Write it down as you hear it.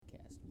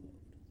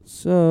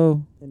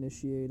So,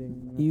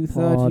 Initiating. you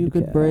thought you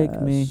could break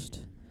me. podcast.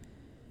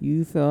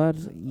 you thought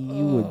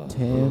you would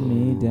tear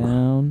me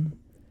down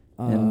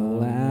and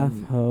laugh,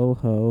 ho,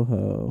 ho,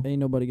 ho. Ain't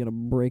nobody gonna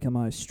break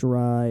my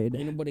stride.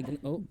 Ain't nobody gonna.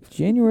 Oh,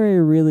 January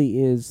really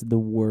is the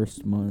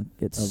worst month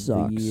It of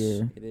sucks. the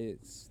year. it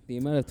is. The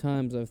amount of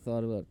times I've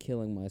thought about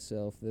killing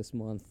myself this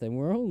month, and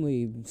we're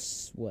only,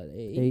 what,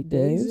 8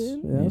 days?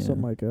 in? Yeah, Yeah.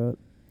 something like that.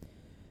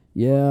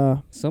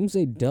 Yeah. Some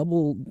say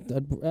double.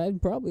 I'd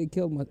probably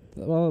kill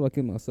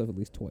myself at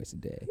least twice a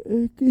day.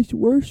 It gets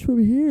worse from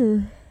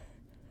here.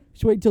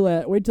 Just wait till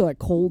that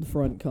cold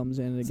front comes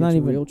in and It's it not gets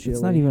even. real chilly.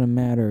 It's not even a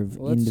matter of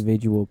Well, that's-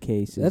 individual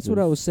cases. That's what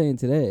of- I was saying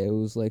today. It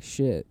was like,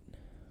 shit,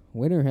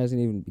 winter hasn't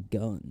even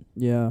begun.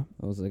 Yeah.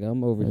 I was like,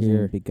 I'm over hasn't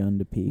here. begun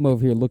to peak. I'm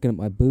over here looking at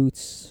my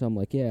boots. So I'm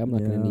like, yeah, I'm not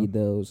Yeah. gonna need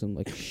those. I'm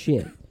like,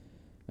 shit,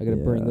 I gotta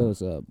bring Yeah.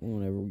 those up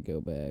whenever we go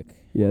back.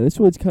 Yeah, this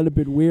one's kind of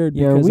been weird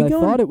Yeah, are because we I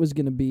going- thought it was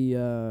gonna be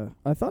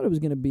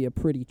a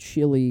pretty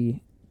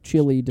chilly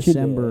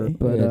December, Chilly.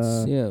 but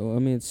Well, I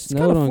mean, it it's snowed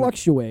kind of on.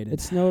 fluctuated. It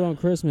snowed on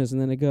Christmas,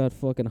 and then it got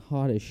fucking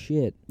hot as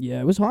shit.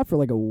 Yeah, it was hot for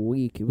like a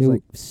week. It was It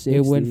like 60.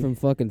 It went from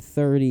fucking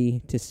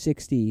 30 to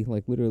 60,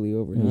 like literally It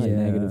was overnight.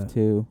 Yeah.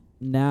 -2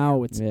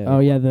 now it's Yeah. oh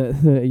yeah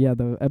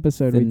the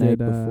episode the we night did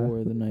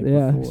before. The night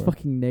yeah before. it's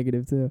fucking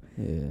negative too.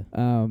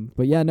 Yeah.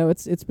 But yeah, no,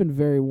 it's been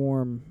very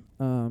warm.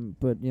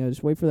 But you know,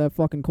 just wait for that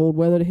fucking cold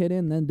weather to hit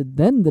in, then the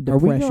Are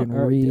we go- depression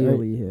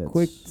really hits.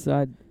 Quick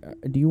side.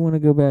 Do you want to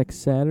go back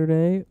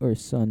Saturday or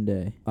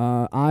Sunday?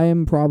 I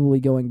am probably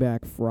going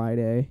back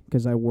Friday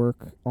because I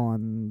work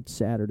on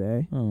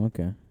Saturday. Oh,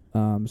 okay.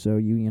 So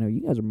you know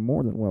you guys are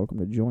more than welcome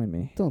to join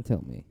me. Don't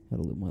tell me how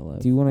to live my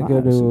life. Do you want to go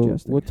I'm to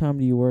suggesting. what time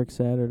do you work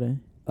Saturday?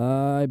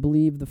 I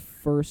believe the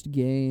first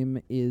game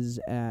is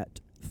at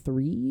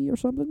 3 or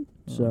something.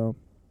 Oh. So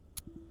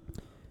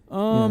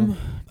Um,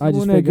 I you just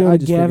wanna figured go I to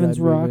just figured Gavin's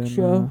I'd move Rock in,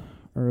 show?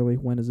 early.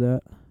 When is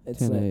that? It's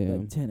 10 like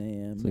a.m. 10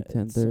 a.m. It's like at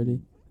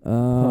 10:30.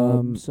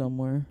 Pub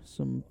somewhere.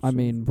 I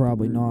mean,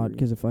 probably not, brewery.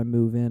 because if I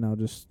move in, I'll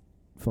just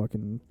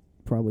fucking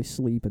probably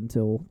sleep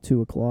until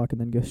 2 o'clock and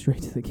then go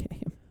straight to the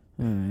game.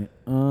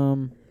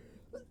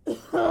 All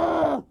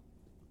right.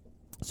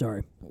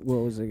 Sorry. What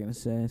was I gonna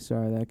say?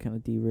 Sorry, that kind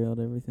of derailed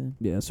everything.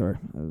 Yeah, sorry.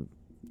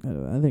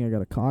 I think I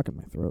got a cock in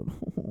my throat.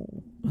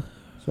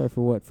 Sorry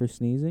for what? For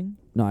sneezing?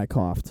 No, I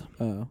coughed.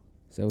 Oh,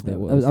 Is that what that I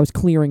was? was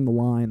clearing the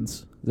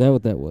lines. Is that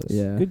what that was?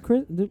 Yeah.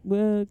 good.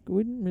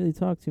 We didn't really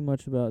talk too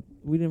much about.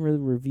 We didn't really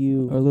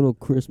review. Our little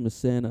Christmas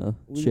Santa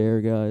We-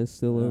 chair guy is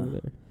still over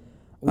there.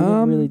 We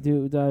didn't really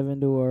Um, dive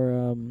into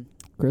our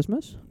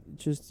Christmas?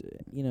 just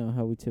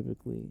how we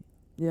typically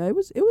Yeah, it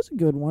was a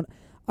good one.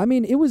 I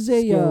mean, it was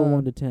a scale of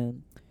 1 to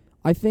 10.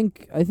 I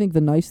think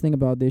the nice thing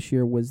about this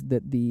year was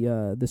that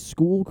the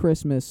school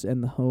Christmas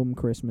and the home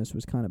Christmas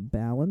was kind of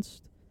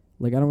balanced.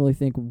 Like I don't really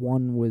think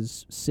one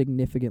was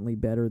significantly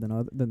better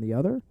than the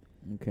other.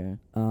 Okay.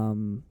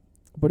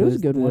 But it was a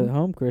good the one.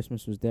 home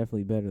Christmas was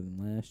definitely better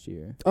than last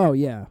year. Oh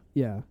yeah.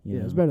 You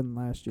It was know, better than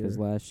last year. Because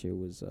last year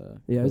was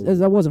Yeah, COVID.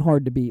 that wasn't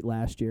hard to beat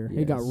last year.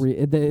 It got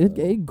Yes.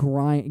 it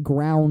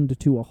ground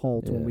to a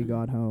halt when Yeah. we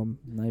got home.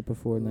 night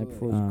before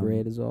was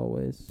great as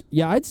always.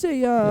 Yeah, I'd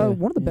say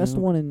one of the you best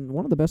know.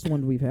 one of the best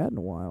ones we've had in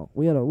a while.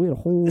 We had a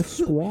whole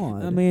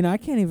squad. I mean, I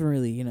can't even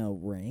really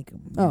rank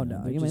them. oh no,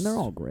 I mean they're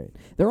all great.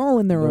 They're all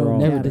in their They're own all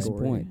Never category.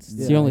 disappoints.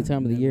 It's Yeah. the only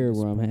time of the Never year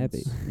where I'm happy.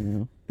 disappoints. You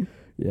know.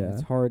 Yeah.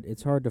 It's hard.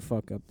 It's hard to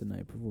fuck up the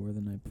night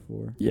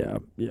before. Yeah,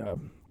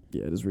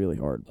 it is really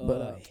hard.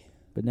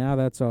 But now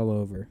that's all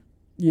over.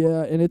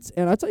 Yeah, and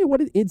I tell you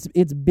what,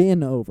 it's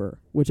been over,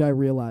 which I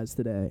realized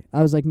today.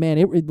 I was like, man,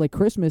 it like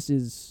Christmas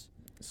is.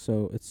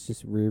 So it's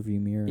just rear view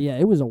mirror. Yeah,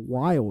 it was a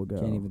while ago.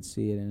 Can't even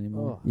see it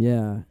anymore.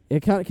 Yeah, it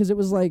kind of because it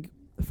was like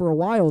for a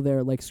while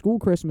there, like school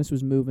Christmas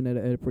was moving at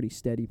a pretty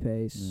steady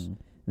pace. Mm.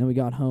 Then we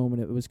got home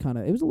and it was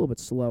a little bit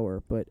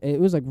slower, but it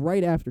was like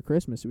right after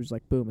Christmas. It was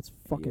like boom, it's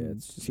fucking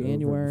it's just over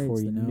January. before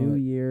It's you the know new it.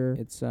 year.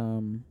 It's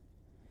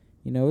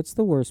it's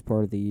the worst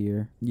part of the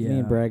year. Me Yeah.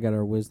 and Brad got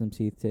our wisdom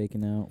teeth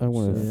taken out. I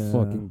want to So- Yeah.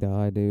 fucking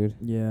die, dude.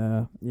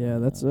 Yeah,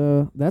 that's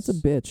a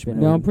bitch, been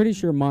man. No, I'm pretty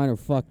sure mine are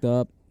fucked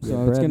up, Yeah,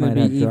 so it's Brad gonna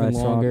might be have dry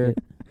even longer.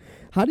 socket.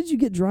 How did you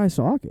get dry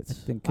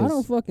sockets? I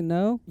don't fucking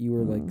know. You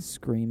were Oh. like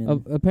screaming.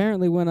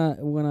 Apparently, when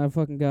I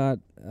fucking got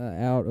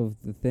out of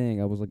the thing,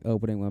 I was like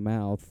opening my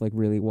mouth like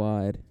really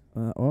wide.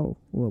 A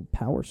little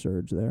power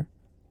surge there.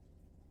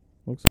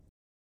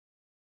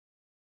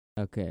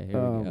 Okay. Here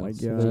Oh we go. my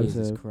So God. Jesus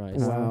There's a Christ.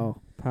 Wow.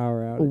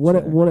 Power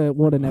outage.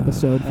 What an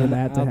episode for And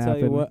that to I'll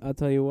happen. I'll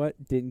tell you what.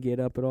 Didn't get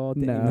up at all.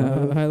 Didn't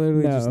No. even- I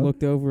literally just No.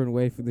 looked over and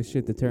waited for the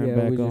shit to turn yeah,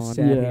 back we just on.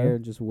 sat Yeah. here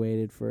and just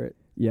waited for it.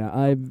 Yeah,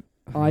 I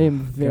am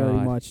very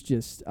God. much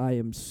just I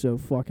am so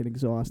fucking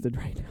exhausted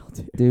right now,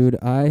 dude. Dude,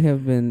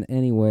 I've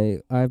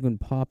been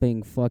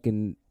popping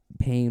fucking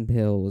pain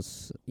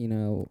pills,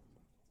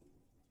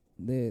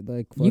 they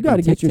like. You got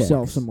to get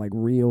yourself Tic Tacs. some like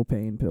real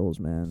pain pills,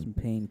 man. Some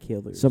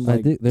painkillers. Some I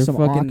like think they're some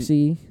fucking-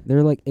 oxy.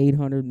 They're like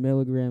 800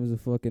 milligrams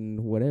of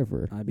fucking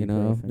whatever. You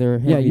know, Ibuprofen. they're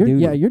Yeah, heavy you're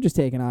duty. you're just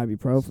taking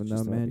ibuprofen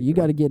Just though, man. You ibuprofen.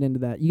 got to get into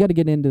that. You got to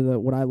get into the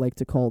what I like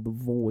to call the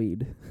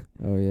void.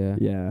 Oh yeah.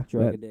 Yeah,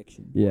 drug that-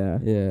 addiction. yeah,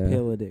 Yeah.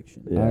 Pill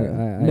addiction. yeah.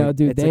 I- No,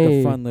 dude, it's they like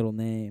a fun little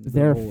name.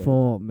 they're Void.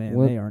 full, man.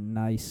 What- They are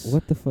nice.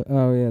 What the fuck?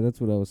 Oh yeah, that's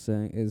what I was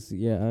saying. Is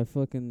I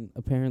fucking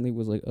apparently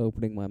was like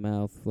opening my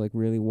mouth like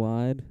really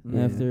wide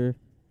Yeah. after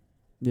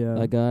Yeah,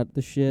 I got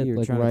the shit, You were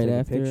like trying to right take a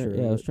after. picture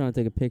Yeah, of I was it. trying to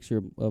take a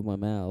picture of my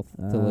mouth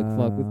to like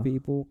fuck with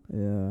people.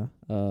 yeah.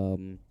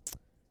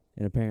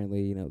 And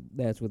apparently,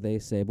 that's what they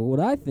say. But what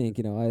I think,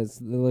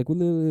 is like we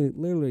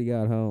literally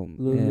got home,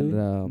 and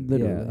yeah,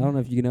 Literally. I don't know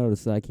if you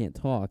noticed that I can't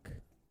talk.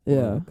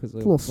 Yeah, because a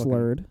little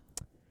slurred,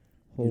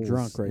 You're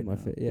drunk right in my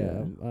now. face.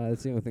 Yeah,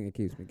 that's the only thing that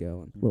keeps me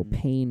going. little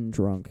pain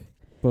drunk.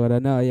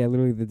 But no, yeah,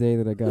 literally the day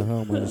that I got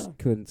home, I just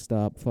couldn't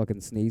stop fucking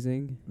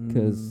sneezing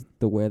because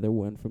the weather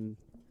went from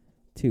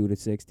 2 to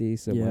 60,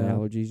 so my Yeah.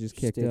 allergies just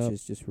kicked up.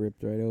 Stitches just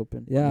ripped right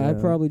open. Yeah, I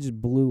Yeah. probably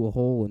just blew a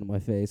hole into my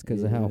face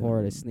because of how Yeah.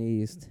 hard I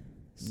sneezed.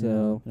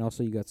 So And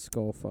also you got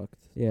skull fucked.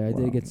 yeah, I Wow.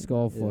 did get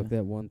skull Yeah. fucked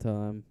that one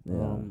time.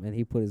 Yeah. And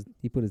he put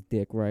his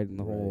dick right in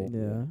the Right. hole.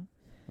 Yeah.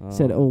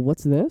 Said, Um, "Oh,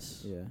 what's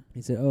this?" Yeah. He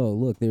said, "Oh,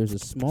 look, there's a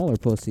smaller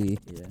pussy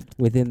Yeah.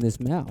 within this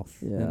mouth."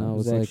 Yeah. And I It was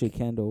was like, actually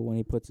Kendall when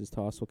he puts his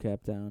tassel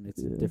cap down.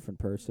 It's Yeah. a different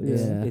person.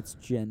 Yeah. It's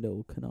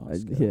Jendo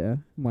Kanoska. Yeah,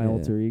 my Yeah.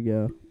 alter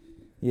ego.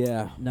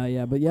 Yeah. No,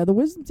 yeah, but yeah, the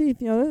wisdom teeth,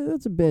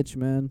 that's a bitch,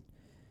 man.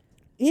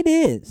 It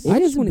is. It I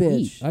is just a want to bitch.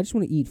 eat. I just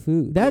want to eat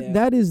food. That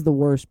that is the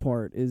worst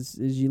part. Is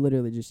you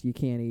literally just you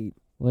can't eat.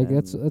 Like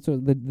that's And-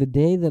 what the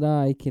day that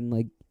I can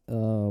like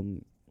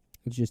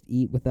just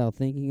eat without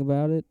thinking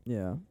about it.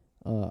 Yeah.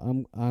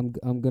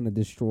 I'm gonna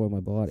destroy my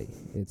body.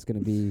 It's gonna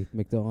be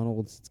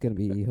McDonald's. It's gonna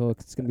be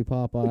Hooks. It's gonna be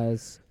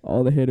Popeyes.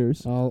 All the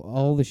hitters.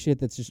 All the shit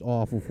that's just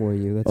awful for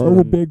you. That's All what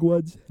the I'm, big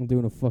ones. I'm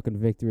doing a fucking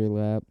victory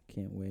lap.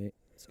 Can't wait.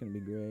 It's gonna be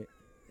great.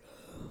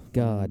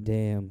 God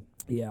damn.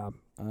 Yeah.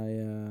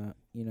 I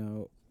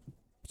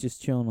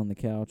just chilling on the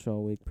couch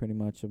all week. Pretty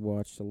much, I've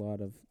watched a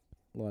lot of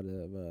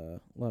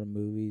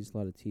movies, a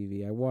lot of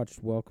TV. I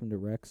watched Welcome to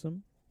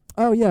Wrexham.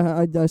 Oh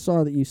yeah, I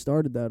saw that you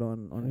started that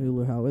on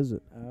Hulu. How is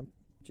it?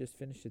 Just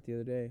finished it the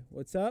other day.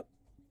 What's up?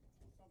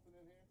 Something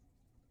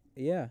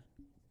in here? Yeah,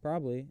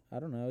 probably. I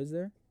don't know. Is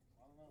there?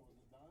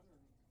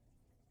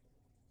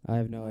 I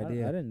have no I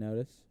idea. didn't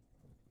notice.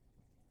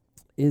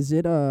 Is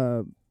it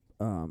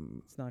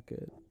It's not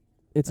good.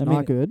 It's I not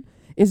mean, good.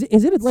 Is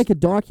it like a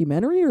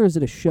documentary or is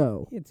it a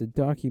show? It's a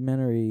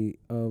documentary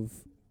of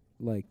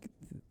like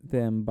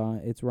them buy.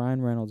 It's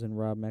Ryan Reynolds and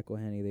Rob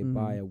McElhenney. They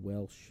buy a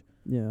Welsh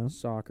Yeah.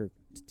 soccer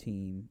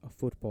team, a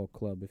football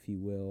club, if you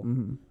will.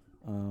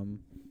 Mm-hmm.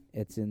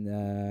 It's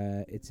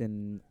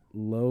in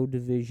low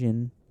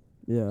division.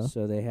 Yeah.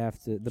 So they have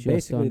to. Just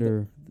Basically,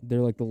 under,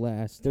 they're like the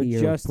last they're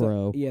tier just of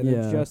pro. they're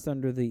Yeah. just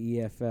under the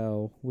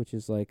EFL, which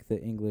is like the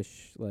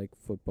English like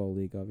football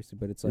league, obviously,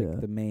 but it's like Yeah.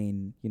 the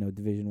main,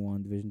 Division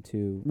 1, Division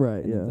 2,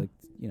 Right. and Yeah. like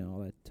all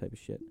that type of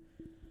shit.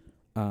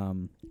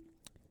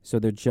 So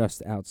they're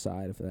just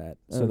outside of that.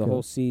 So the Okay.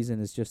 whole season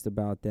is just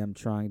about them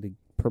trying to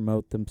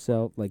promote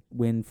themselves, like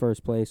win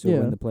first place or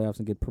Yeah. win the playoffs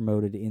and get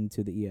promoted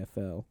into the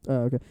EFL. Oh,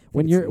 okay. think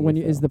When it's you're the when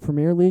you is EFL. the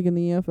Premier League in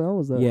the EFL?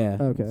 Is that Yeah.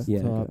 Okay. It's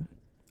yeah. top. Okay.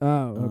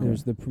 Oh, okay.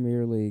 There's the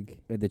Premier League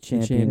The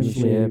Championship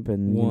championship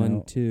and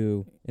 1,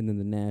 2, and then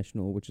the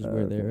National, which is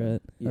where they're Okay.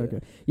 at. Yeah. Okay.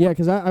 Yeah,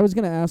 because I was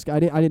gonna ask. I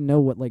didn't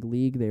know what like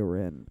league they were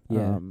in.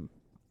 Yeah.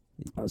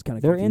 I was kind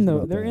of. They're in the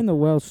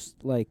Welsh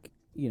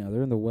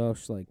they're in the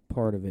Welsh like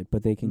part of it,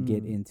 but they can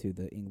get Mm. into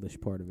the English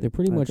part of it. They're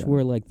pretty much Okay.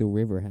 where like the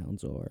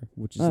Riverhounds are,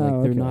 which is Oh, like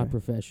they're okay. not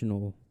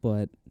professional,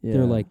 but Yeah.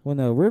 they're like Well,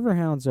 no,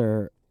 Riverhounds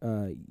are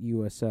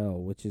USL,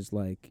 which is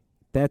like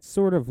that's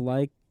sort of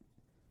like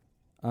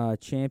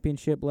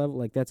championship level,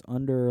 like that's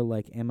under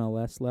like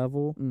MLS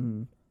level.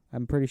 Mm-hmm.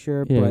 I'm pretty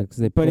sure, yeah, 'cause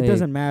they but it play-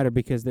 doesn't matter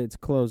because it's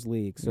closed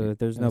league, so Yeah, that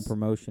there's no that's-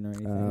 promotion or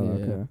anything. Oh, Yeah.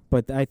 okay.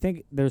 But I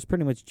think there's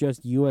pretty much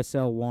just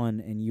USL 1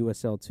 and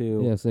USL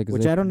 2, Yeah, so 'cause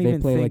which they, I don't they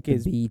even play think like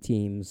is the B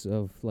teams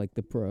of like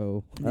the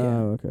pro. Oh,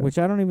 okay. which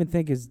I don't even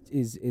think is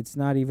it's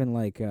not even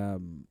like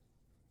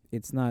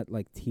it's not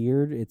like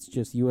tiered. It's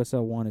just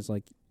USL 1 is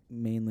like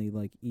mainly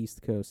like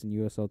East Coast and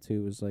USL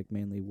 2 is like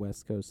mainly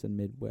West Coast and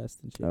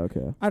Midwest and shit.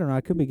 Okay. I don't know.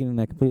 I could be getting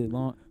that completely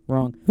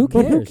wrong. Who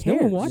But cares? who No one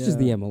cares? watches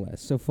the Yeah. MLS,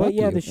 so fuck But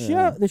yeah,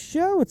 you. the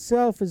show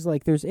itself is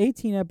like there's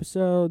 18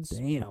 episodes.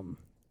 Damn.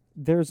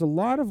 There's a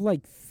lot of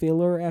like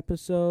filler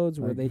episodes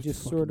where Like, they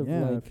just fucking- sort of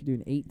yeah, like if you're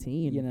doing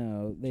 18.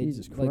 they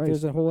Jesus like there's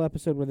Christ. a whole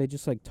episode where they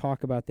just like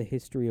talk about the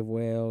history of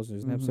Wales.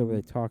 There's an episode where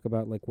Mhm. they talk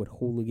about like what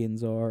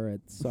hooligans are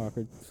at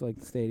soccer like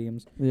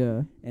stadiums,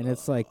 Yeah. and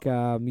it's like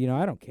I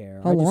don't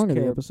care. How I just long are the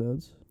care,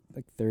 episodes?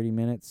 like 30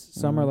 minutes.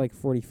 Some are Uh-huh. like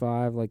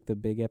 45, like the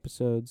big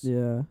episodes.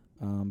 Yeah.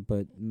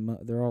 But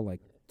they're all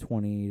like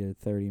 20 to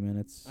 30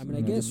 minutes. I mean, I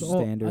you know, guess just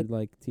all- standard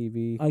like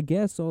TV. I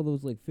guess all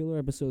those like filler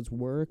episodes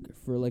work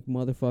for like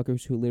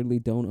motherfuckers who literally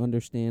don't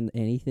understand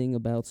anything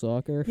about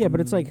soccer. Yeah, but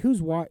it's like who's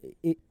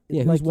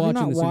Yeah, like who's you're watching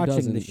not this and watching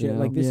doesn't, the you show. know?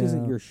 Like this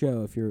isn't Yeah. your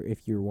show if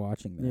you're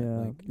watching that. Yeah,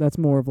 Like, that's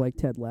more of like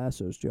Ted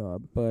Lasso's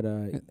job. but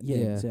yeah, Yeah.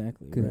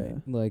 exactly. Could- Right.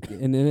 Like,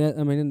 and then,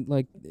 I mean,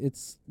 like,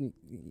 it's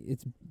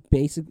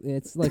basic.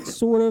 It's like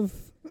sort of.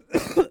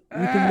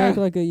 You can make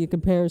like a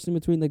comparison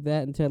between like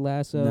that and Ted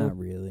Lasso, Not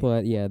really.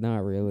 but yeah, not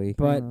really.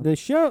 But No.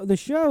 the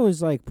show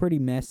is like pretty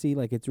messy.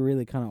 Like it's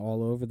really kind of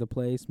all over the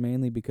place,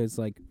 mainly because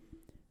like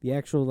the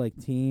actual like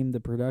team, the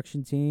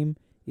production team,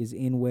 is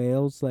in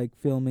Wales, like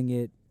filming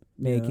it,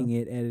 making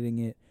it, editing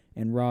it,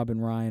 and Rob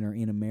and Ryan are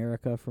in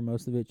America for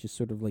most of it, just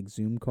sort of like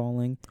Zoom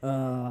calling.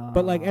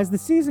 But like as the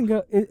season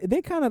go,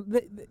 they kind of,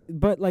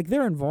 but like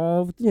they're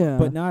involved, yeah,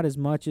 but not as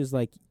much as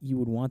like you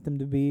would want them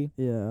to be.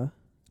 yeah,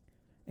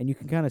 And you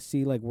can kind of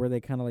see like where they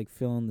kind of like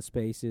fill in the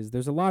spaces.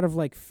 There's a lot of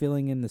like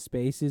filling in the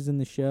spaces in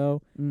the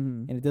show,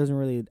 mm-hmm. and it doesn't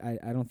really,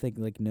 I don't think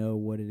like know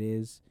what it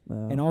is.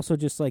 And also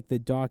just like the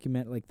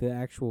document, like the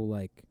actual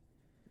like,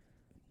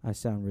 I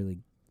sound really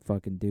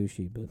fucking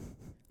douchey, but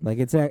like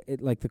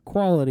like the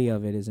quality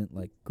of it isn't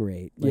like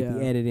great. Like Yeah.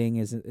 the editing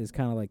is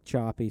kind of like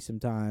choppy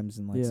sometimes,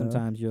 and like Yeah.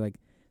 sometimes you're like,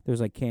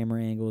 there's like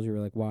camera angles. You're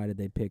like, why did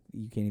they pick?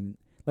 You can't even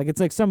like. It's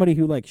like somebody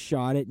who like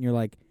shot it, and you're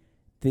like,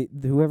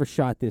 whoever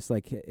shot this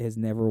like has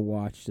never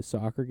watched a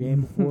soccer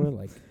game before,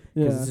 like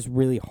because it's just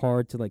really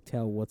hard to like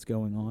tell what's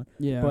going on.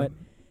 yeah, But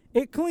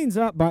it cleans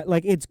up, but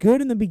like it's good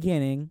in the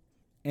beginning,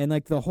 and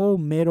like the whole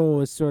middle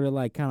is sort of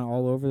like kind of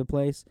all over the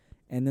place,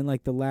 and then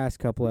like the last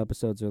couple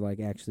episodes are like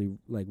actually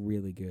like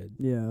really good.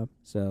 yeah,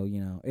 So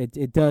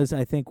it does,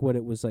 I think, what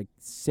it was like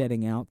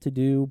setting out to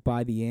do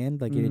by the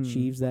end. Like it Mhm.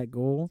 achieves that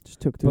goal, just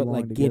took too but long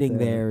like to getting get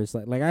there is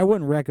like I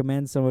wouldn't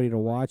recommend somebody to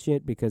watch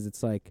it because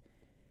it's like,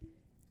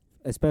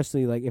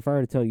 especially like if I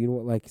were to tell you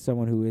like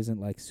someone who isn't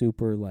like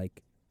super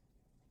like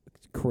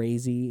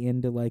crazy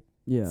into like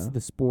Yeah,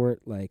 the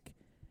sport, like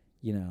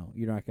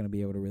you're not going to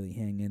be able to really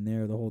hang in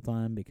there the whole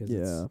time because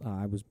Yeah.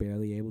 I was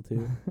barely able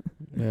to.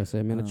 Yeah, so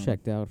I mean, I Um,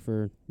 checked out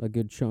for a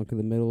good chunk of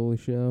the middle of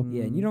the show.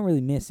 Yeah, and you don't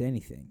really miss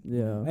anything.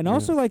 Yeah. And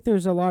also like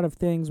there's a lot of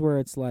things where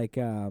it's like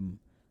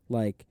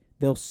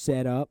they'll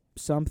set up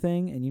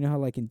something, and you know how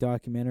like in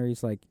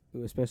documentaries, like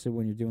especially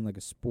when you're doing like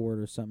a sport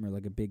or something or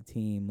like a big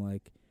team,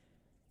 like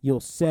you'll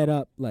set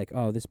up like,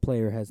 oh, this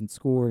player hasn't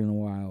scored in a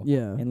while.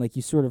 yeah, And like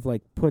you sort of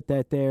like put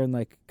that there and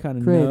like kind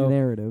of create know a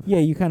narrative. Yeah,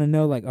 you kind of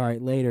know, like, all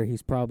right, later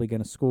he's probably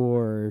going to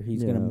score or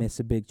he's going to Yeah. miss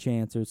a big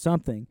chance or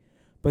something.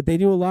 But they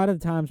do a lot of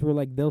times where,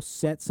 like, they'll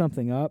set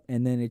something up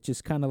and then it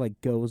just kind of, like,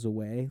 goes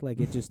away. Like,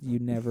 it just, you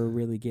never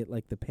really get,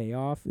 like, the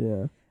payoff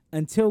Yeah,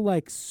 until,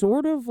 like,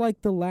 sort of,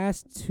 like, the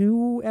last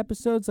two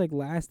episodes, like,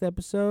 last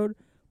episode.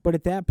 But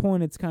at that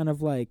point, it's kind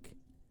of, like,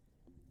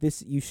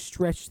 this, you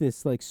stretch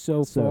this, like,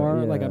 so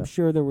far. Like, yeah. I'm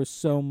sure there were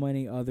so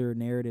many other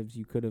narratives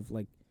you could have,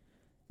 like,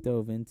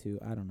 dove into.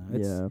 I don't know.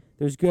 It's, yeah,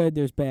 There's good,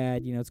 there's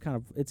bad. It's kind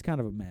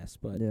of a mess,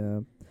 but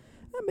yeah.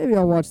 Maybe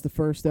I'll watch the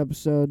first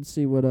episode,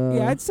 see what.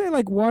 yeah, I'd say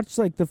like watch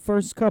like the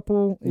first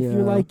couple if you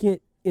Yeah. like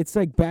it. It's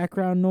like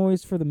background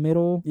noise for the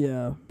middle,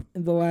 Yeah,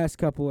 and the last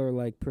couple are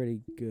like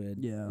pretty good.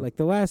 yeah, Like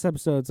the last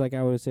episodes, like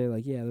I would say,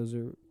 like yeah, those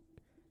are,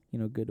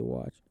 good to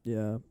watch.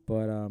 yeah.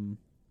 But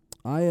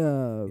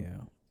I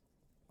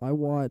I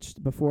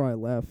watched before I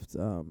left.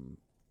 I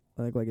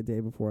think like a day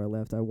before I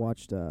left, I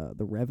watched The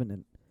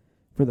Revenant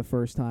for the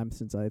first time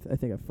since I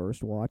think I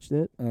first watched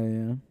it. Oh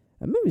yeah,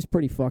 That movie's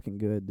pretty fucking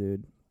good,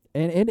 dude.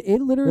 And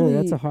it literally really,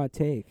 that's a hot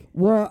take.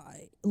 well,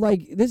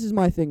 like this is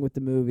my thing with the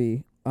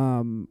movie.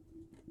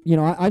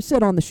 I've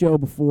said on the show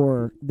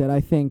before that I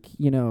think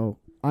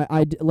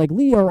like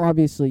Leo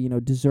obviously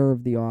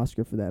deserved the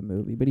Oscar for that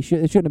movie, but it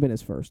shouldn't have been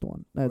his first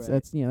one. That's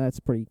Right. that's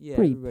pretty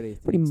everybody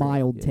pretty thinks that,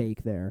 mild yeah.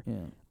 take there.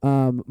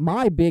 Yeah.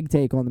 My big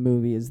take on the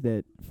movie is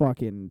that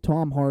fucking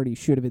Tom Hardy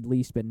should have at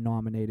least been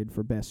nominated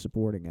for Best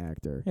Supporting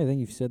Actor. Yeah, I think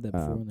you've said that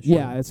before on the show.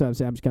 Yeah, that's what I'm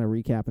saying. I'm just kind of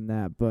recapping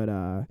that, but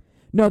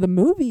no, the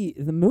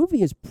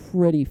movie is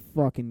pretty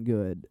fucking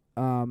good.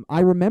 I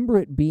remember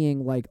it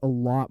being like a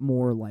lot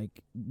more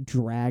like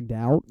dragged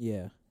out.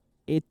 yeah.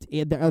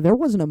 There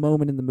wasn't a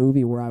moment in the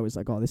movie where I was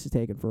like, oh, this is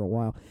taking for a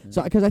while.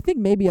 So because I think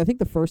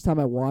the first time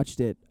I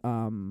watched it,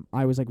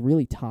 I was like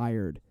really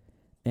tired,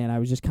 and I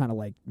was just kind of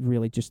like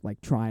really just like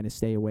trying to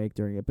stay awake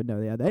during it. But no,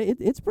 yeah,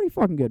 it's a pretty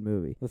fucking good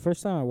movie. The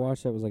first time I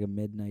watched that was like a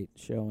midnight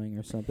showing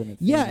or something. At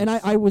Yeah, and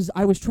Phoenix.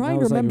 I was trying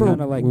to was, like, remember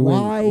kinda, like, we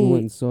why.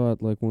 went and saw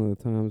it like one of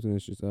the times, and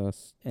it's just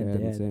us, And Dad,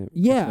 and Dad. Sam.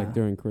 Yeah. like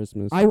during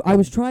Christmas. I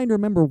was trying to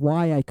remember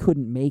why I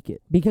couldn't make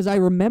it, because I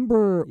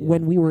remember Yeah.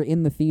 when we were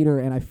in the theater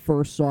and I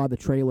first saw the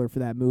trailer for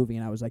that movie,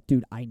 and I was like,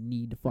 dude, I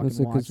need to fucking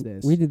Listen, 'cause watch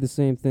this. we did the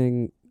same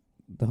thing,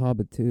 The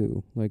Hobbit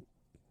too. Like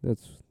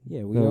that's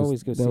Yeah, we that was-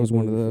 always go. that see a was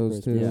one of movie for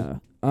those, Christmas. too. Yeah.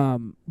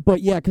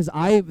 But yeah, because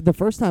the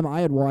first time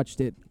I had watched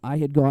it, I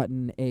had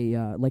gotten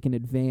a like an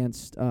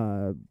advanced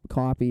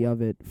copy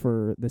of it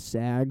for the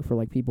SAG, for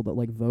like people that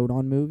like vote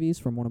on movies,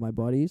 from one of my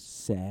buddies,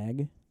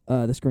 SAG.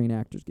 the Screen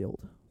Actors Guild,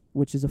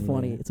 which is a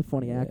funny Yeah. it's a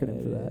funny Yeah,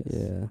 acronym for it that.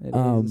 is. Yeah. It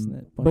is, isn't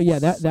it? but yeah,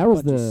 that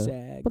was bunch of the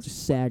SAGs. bunch of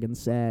SAG and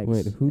SAGs.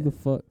 Wait, who Yeah. the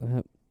fuck?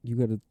 You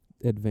got an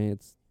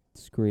advanced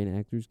Screen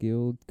Actors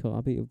Guild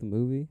copy of the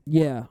movie?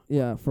 Yeah,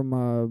 from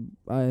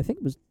I think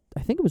it was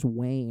I think it was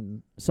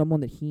Wayne, someone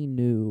that he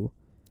knew.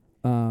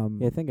 Yeah,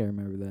 I think I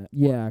remember that.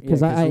 Yeah, because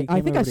he I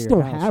came think I over to your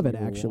still house have when it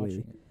we were actually.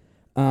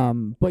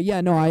 watching it. But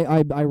yeah, no,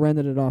 I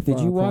rented it off. Did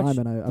you watch- Prime,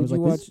 and I did was you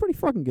like, this is watch pretty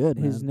fucking good,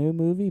 His man. new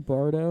movie,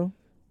 Bardo.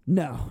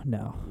 No.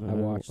 I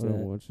watched I don't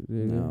that. watch it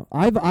either. No,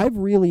 I've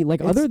really like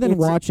It's- other than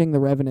it's- watching The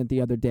Revenant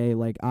the other day,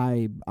 like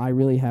I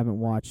really haven't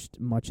watched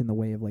much in the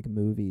way of like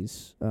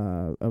movies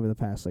over the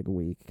past like a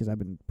week because I've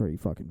been pretty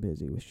fucking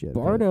busy with shit.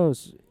 but-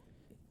 Bardo's,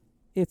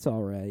 it's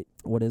all right.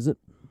 what is it?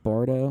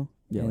 Bardo.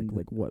 Yeah, and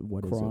like what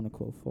is it?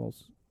 Chronicle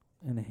Falls,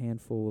 and a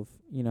handful of,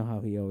 you know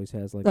how he always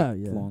has like Oh,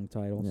 yeah. long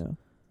titles. Yeah.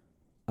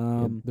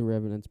 Yeah, The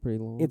Revenant's pretty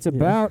long. It's Yeah.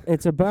 about a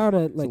It's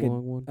like a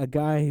long one. a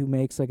guy who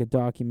makes like a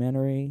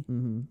documentary.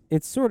 Mm-hmm.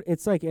 It's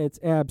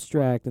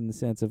abstract in the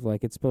sense of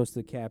like it's supposed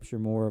to capture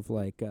more of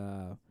like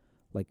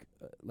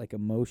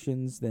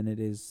emotions than it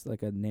is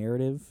like a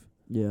narrative.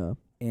 Yeah.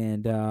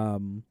 And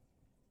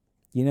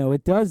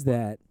it does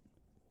that,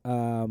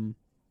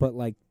 but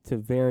like to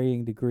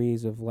varying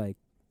degrees of like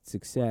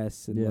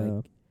success and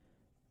like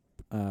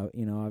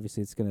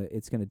obviously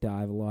it's gonna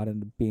dive a lot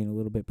into being a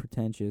little bit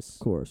pretentious.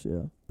 Of course.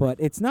 Yeah. But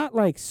it's not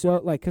like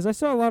so like because I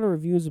saw a lot of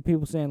reviews of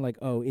people saying like,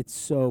 oh, it's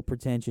so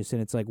pretentious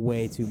and it's like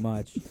way too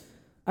much.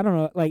 I don't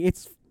know, like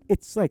it's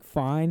like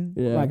fine.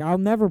 Yeah. Like I'll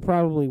never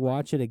probably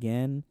watch it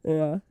again.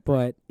 Yeah.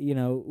 But it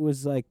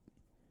was like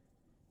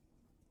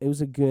it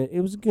was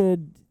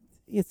good.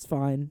 It's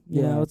fine.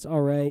 Yeah. It's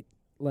all right.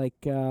 Like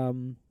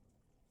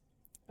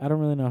I don't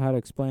really know how to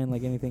explain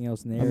like anything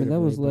else narratively. that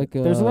was but like,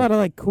 there's a lot of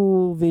like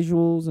cool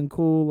visuals and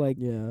cool like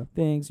Yeah.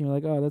 things, and you're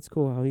like, oh, that's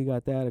cool how he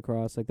got that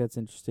across. Like that's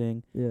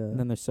interesting. Yeah. And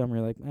then there's some where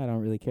you're like, I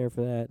don't really care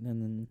for that.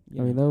 And then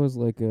I mean, that was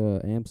like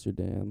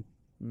Amsterdam.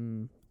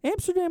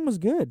 Amsterdam was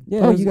good. Yeah,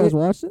 oh, it was you guys good.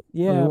 watched it?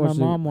 Yeah, Yeah, I my watched it.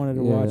 mom wanted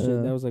to Yeah. watch it.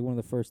 Yeah. That was like one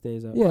of the first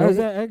days. Yeah, I was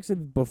it- actually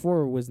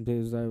before it wasn't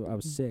because I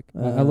was sick. I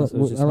So it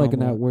was just like it home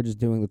now. alone. We're just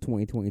doing the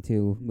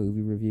 2022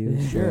 movie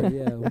reviews. Sure,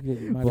 yeah.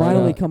 Might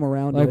Finally uh, come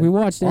around. Like to we it.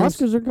 watched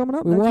Oscars are coming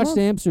up. We next watched month?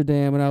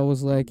 Amsterdam, and I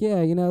was like,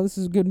 yeah, this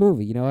is a good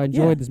movie. I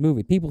enjoyed Yeah. this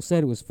movie. People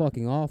said it was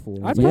fucking awful.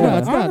 And I'd it's like, Yeah. no,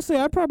 it's not. honestly,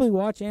 I'd probably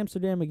watch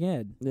Amsterdam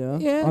again. Yeah.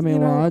 Yeah, I mean, you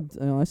well,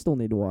 know. I still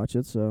need to watch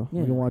it, so we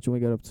Yeah. can watch it when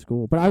we get up to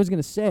school. But I was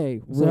gonna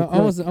say, So real I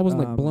wasn't quick,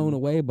 like blown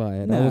away by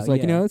it. I no, was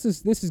like, yeah. this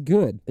is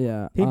good.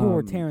 Yeah. People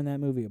were tearing that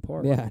movie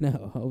apart. Yeah, I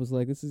know. I was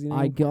like, this is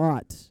I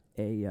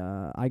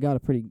got a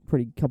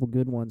pretty couple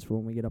good ones for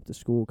when we get up to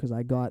school because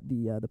I got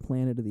the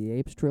Planet of the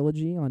Apes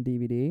trilogy on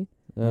DVD.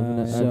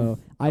 So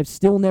I've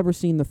still never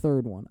seen the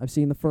third one. I've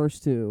seen the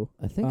first two.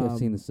 I think I've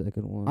seen um, the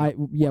second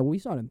one. We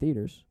saw it in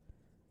theaters.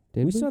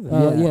 Did we saw the-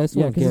 yeah, it's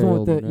the one with 'cause it's Gary the one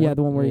with Oldman, right?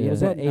 the one where he yeah. has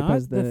that that ape not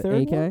as the the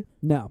third AK. one?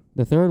 No.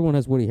 The third one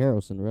has Woody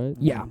Harrelson, right?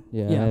 Yeah.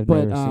 Yeah, I've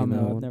but, never seen that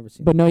No, I've one. never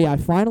seen But no, yeah, I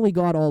finally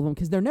got all of them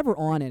because they're never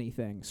on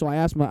anything. So I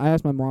asked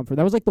my mom for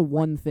that. Was like the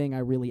one thing I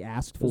really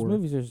asked Those for.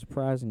 movies are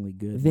surprisingly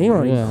good. They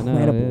are Yeah, no,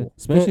 incredible. yeah.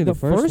 Especially the the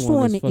first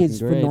one is fucking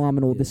great.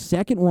 phenomenal. Yeah. The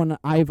second one,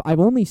 I've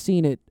only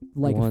seen it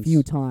like Once. a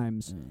few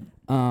times,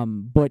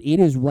 Mm. but it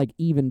is like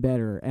even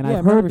better. And Yeah, I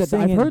I've heard remember that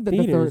seeing it in the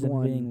theaters third and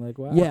one. being like,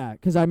 wow. Yeah,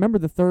 because I remember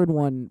the third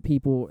one.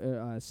 People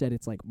said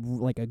it's like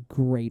a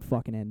great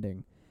fucking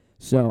ending.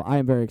 So I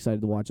am very excited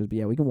to watch this. But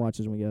yeah, we can watch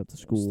this when we get up to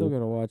school. Still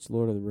gotta watch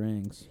Lord of the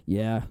Rings.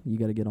 Yeah, you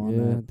got to get on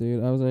Yeah, that.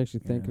 dude. I was actually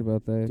thinking Yeah.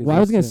 about that. Dude, Well, I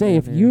was gonna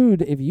say sitting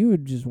down if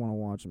you'd just want to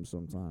watch them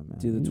sometime, man,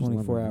 Do the you just let me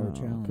 24-hour know,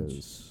 challenge.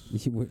 'cause-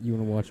 here. You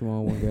want to watch them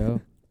all in one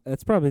go?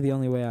 That's probably the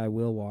only way I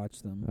will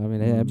watch them. I mean,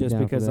 hey, I'd be just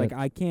down for because that. like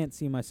I can't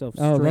see myself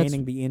Oh, that's-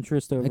 straining the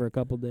interest over a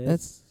couple days.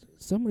 That's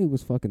somebody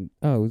was fucking.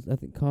 Oh, it was, I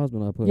think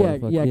Cosmonaut put. yeah,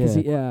 it up, yeah, because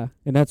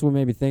and that's what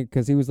made me think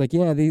because he was like,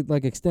 yeah, the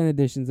like extended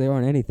editions they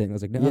aren't anything. I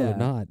was like, no, Yeah, they're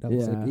not. I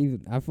was like, yeah.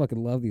 I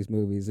fucking love these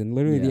movies, and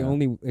literally the Yeah.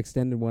 only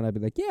extended one I'd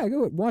be like, yeah,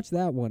 go watch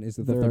that one. Is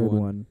the third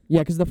one. Yeah,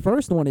 because the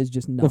first one is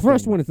just nothing. The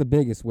first one is the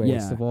biggest waste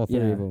yeah, of all three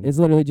yeah. of them. It's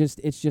literally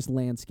just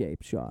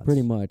landscape shots.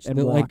 Pretty much. and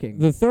like, walking.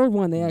 the third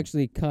one, they Mm.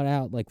 actually cut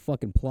out like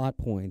fucking plot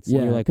points. and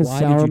Yeah, you're like, because why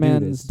did you do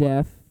Sauron's this?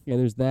 death. Yeah,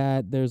 there's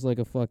that. There's like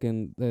a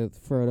fucking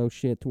Frodo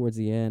shit towards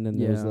the end, and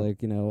there's Yeah.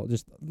 like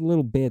just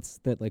little bits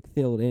that like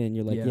filled in.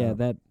 You're like, Yeah.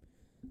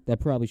 that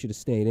probably should have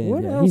stayed in.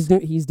 What Yeah, else?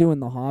 he's doing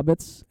the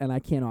Hobbits, and I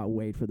cannot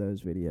wait for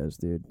those videos,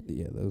 dude.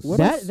 Yeah, those. What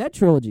that else- that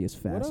trilogy is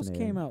What fascinating. else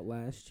came out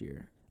last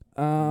year?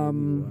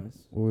 Um.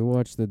 Well, we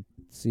watched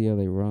See How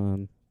They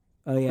Run.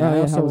 Oh Oh yeah, I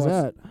yeah, also how was watched-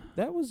 that?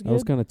 That was I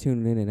was good. kind of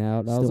tuning in and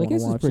out. I Still was like, wanna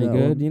this is watch pretty that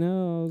good. one.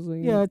 I was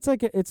like, Yeah,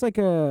 it's like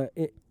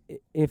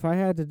if I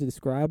had to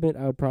describe it,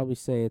 I would probably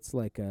say it's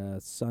like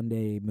a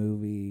Sunday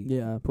movie.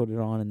 Yeah. Put it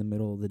on in the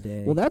middle of the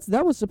day. Well,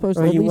 that was supposed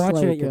or to. At you least watch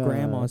like, it at your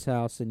grandma's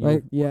house and you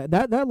like- Yeah,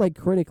 that like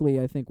critically,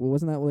 I think. Well,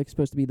 wasn't that like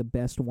supposed to be the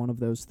best one of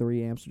those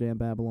three? Amsterdam,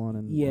 Babylon,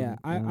 and yeah.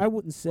 and, I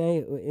wouldn't say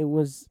it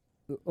was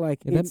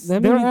like Yeah, that- it's,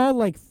 that they're movie- all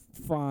like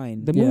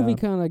fine. the Yeah. movie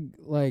kind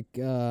of like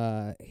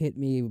hit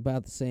me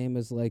about the same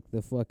as like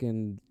the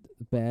fucking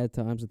Bad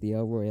Times at the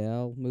El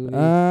Royale movie, dude,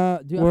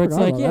 I where it's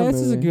forgot like, about yeah, that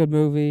this is a movie. good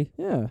movie.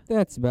 Yeah,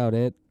 That's about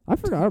it. I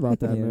forgot about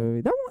that Yeah.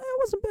 movie. That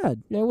wasn't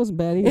bad. Yeah, it wasn't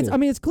bad either. It's I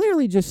mean it's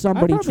clearly just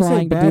somebody I'd probably say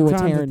trying to Bad do a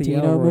Times at the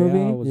El Tarantino Royale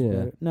movie. was Yeah.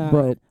 better. No,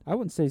 But I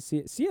wouldn't say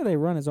See How They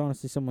Run is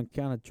honestly someone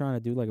kind of trying to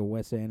do like a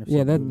Wes Anderson.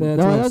 Yeah, that- movie. that's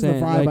no, what I'm that's the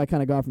saying. vibe Like- I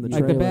kind of got from the like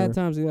trailer. the Bad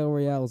Times of the El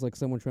Royale was like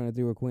someone trying to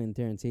do a Quentin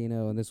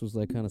Tarantino, and this was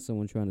like kind of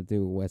someone trying to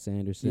do a Wes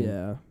Anderson.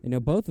 Yeah.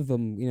 Both of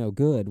them,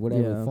 good,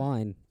 whatever, Yeah.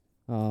 fine.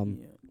 Yeah.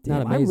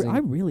 Not Damn, amazing. I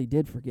really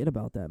did forget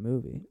about that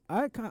movie.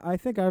 I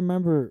think I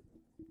remember.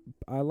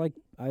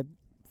 I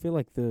feel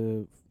like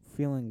the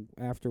feeling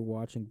after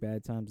watching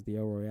Bad Times at the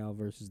El Royale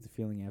versus the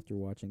feeling after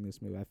watching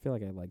this movie. I feel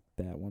like I liked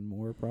that one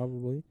more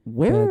probably.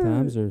 Where Bad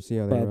Times or See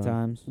How They Bad Run?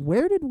 Times.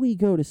 Where did we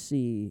go to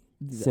see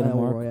the El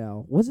Cinemark.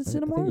 Royale? Was it I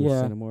think Cinemark? it was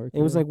Yeah. Cinemark,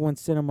 It was yeah. like when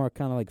Cinemark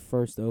kind of like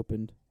first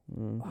opened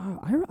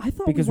I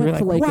thought because we we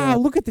went were like, to wow, a,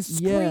 look at the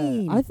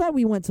screen. Yeah, I thought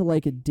we went to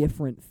like a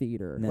different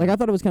theater. No. Like I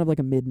thought it was kind of like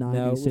a mid no, it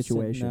 '90s was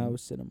situation. no, it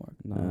was Cinemark.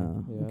 No.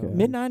 Oh, Yeah. okay.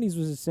 Mid '90s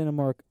was a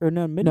Cinemark, or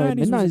no, mid '90s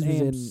mid-90s was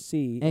was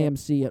in AMC.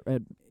 AMC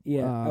at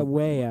Yeah, uh,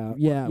 way out.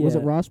 yeah. Was it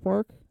Yeah. Ross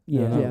Park?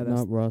 Yeah, No, Yeah, not, that's-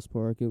 not Ross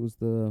Park. It was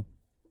the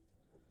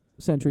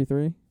Century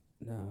 3?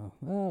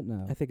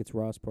 no. I think it's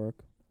Ross Park,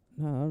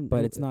 No, I don't-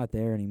 but it's not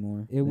there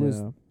anymore. It was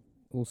Yeah.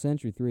 well,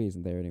 Century 3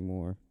 isn't there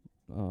anymore.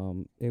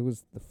 It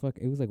was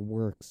it was like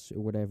Works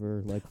or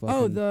whatever, like fucking.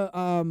 Oh, the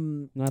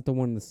not the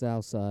one in the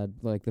South Side,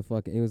 like the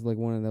fucking. It was like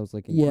one of those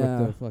like Yeah.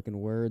 encrypted fucking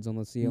words on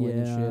the ceiling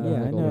and Yeah. shit. of, Yeah, like,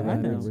 I all know, the I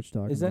know. records. What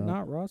you're talking Is that about.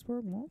 not Ross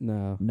Park Mall?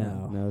 No,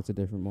 No. it's a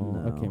different mall.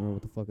 I can't No. remember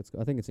what the fuck it's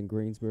called. I think it's in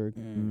Greensburg.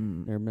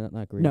 Or not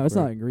Greensburg. No, it's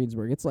not in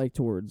Greensburg. It's like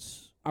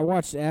towards. I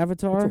watched It's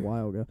Avatar. a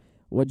while ago.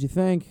 What'd you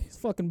think? It's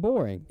fucking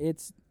boring.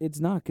 It's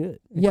not good.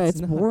 Yeah, It's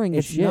it's not- boring as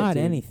it's shit. not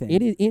dude. anything.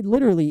 It is. It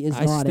literally is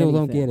I not still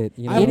don't anything. get it.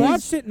 You know? I It is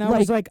watched it and I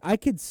was like- like, I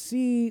could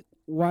see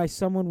why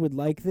someone would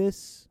like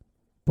this,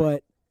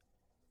 but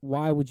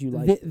why would you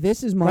like this?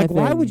 This is my Like, thing.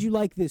 why would you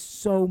like this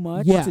so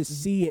much Yeah. to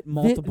see it Thi-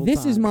 multiple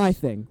this times? is my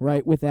thing,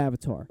 right, with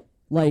Avatar.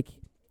 Like,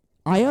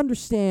 I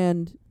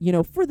understand,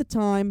 for the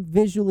time,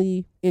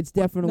 visually, it's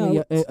definitely,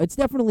 No, it's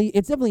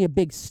definitely a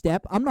big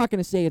step. I'm not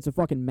gonna say it's a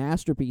fucking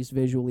masterpiece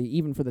visually,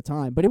 even for the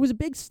time, but it was a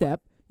big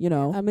step.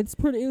 I mean,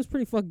 it was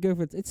pretty fucking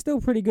good. It's still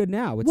pretty good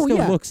now. It Well, still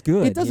yeah, looks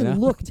good. It doesn't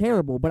look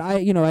terrible, but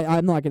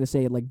I'm not gonna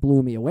say it like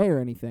blew me away or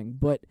anything.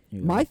 But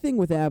Yeah. my thing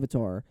with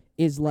Avatar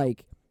is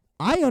like,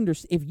 I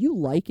understand if you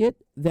like it,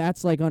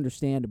 that's like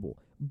understandable.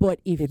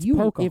 But if It's you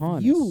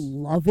Pocahontas.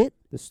 love it,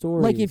 the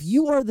story. like if is-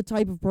 you are the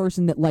type of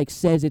person that like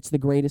says it's the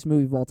greatest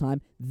movie of all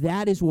time,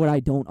 that is what I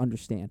don't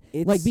understand.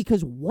 it's, Like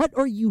because what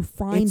are you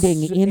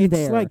finding it's in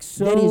there like that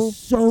so- is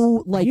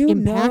so like you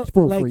impactful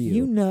know, like for you?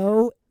 You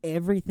know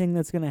everything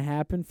that's gonna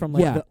happen from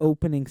like Yeah. the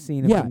opening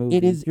scene of Yeah, the movie.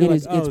 it is. You're It like,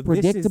 is. oh, It's this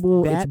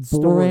predictable. Is that It's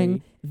boring.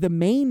 story. The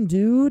main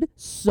dude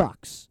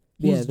sucks.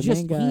 Yeah, He's the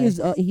just main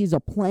guy. he's a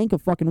plank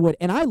of fucking wood.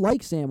 And I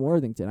like Sam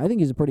Worthington. I think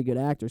he's a pretty good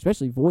actor,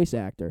 especially voice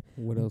actor.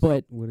 What else?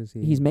 But what is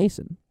he? He's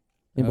Mason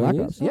in Oh, Black he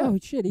Ops. is? Yeah, Oh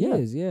shit, he Yeah.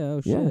 is. Yeah.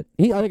 Oh yeah.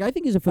 shit. I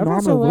think he's a I've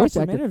also phenomenal watched voice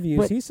some actor. interviews.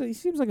 but- He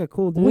seems like a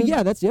cool dude. Well,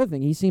 yeah, that's the other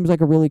thing. He seems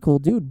like a really cool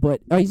dude,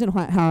 but he's in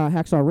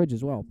Hacksaw Ridge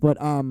as well. But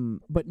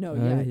no,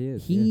 yeah, he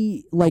is,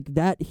 he like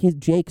that. His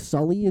Jake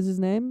Sully is his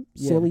name.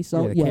 Yeah. Silly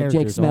Sully. the Yeah, Jake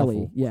character's Smelly.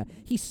 awful. Yeah,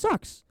 he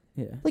sucks.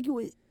 Yeah. Like,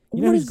 You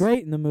know who's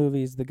great in the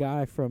movie is the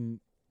guy from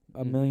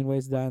A Million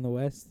Ways to Die in the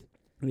West.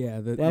 Yeah,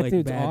 the That like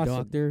dude's bad awesome.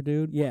 doctor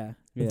dude. Yeah.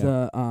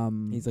 Yeah.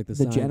 He's like the the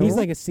scientist. general. He's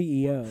like a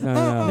CEO.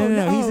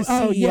 No, he's a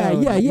CEO.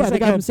 yeah, He's the like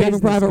guy a from Saving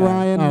business Private guy.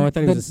 Ryan. Oh, I thought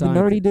he was the a nerdy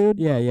scientist. dude.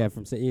 Yeah, heim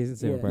he's in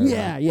Saving Private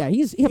Yeah, Ryan. yeah,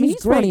 he's He's funny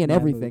great in in that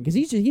everything movie. because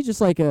he's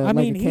just like a I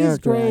mean, a he's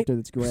character great. actor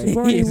that's great.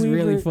 Sigourney He's Weaver,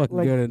 really fucking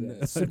like, good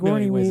in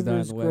Sigourney Million Ways to Die in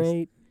Weaver's the West.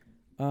 great.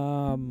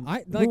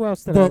 I like Who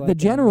else did I like the in the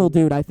general movie?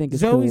 dude I think is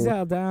Zoe cool.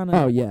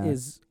 Saldana Oh, yeah.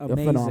 is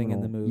amazing phenomenal.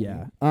 in the movie.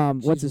 Yeah.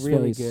 She's What's his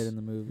really face? good in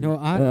the movie. No,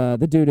 I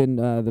The dude in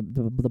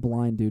the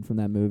blind dude from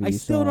that movie. I you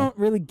still saw. don't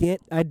really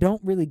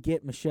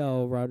get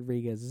Michelle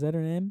Rodriguez. Is that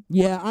her name?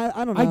 Yeah,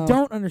 I don't know. I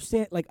don't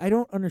understand. Like, I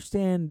don't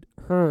understand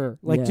her.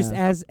 Like, just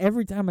Yeah. as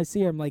every time I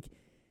see her, I'm like,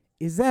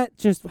 is that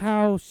just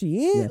how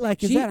she is? Yeah.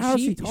 Like, is that how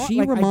she talks? She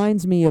like,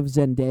 reminds me of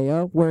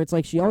Zendaya, where it's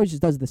like she always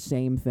just does the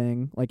same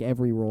thing, like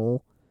every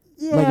role.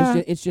 yeah.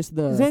 Like it's just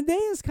the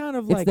Zendaya's kind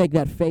of it's like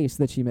that face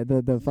that she made.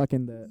 The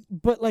fucking the.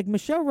 but like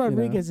Michelle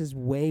Rodriguez is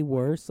way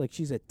worse. Like,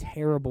 she's a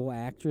terrible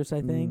actress, I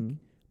think. Mm.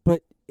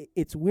 But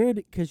it's weird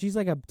because she's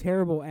like a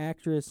terrible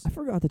actress. I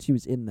forgot that she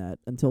was in that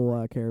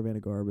until Caravan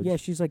of Garbage. Yeah,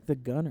 she's like the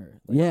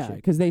gunner. Like, Yeah, chick.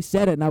 because they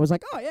said it, and I was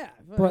like, oh yeah.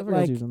 I But, forgot she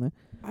like, was in there.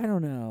 I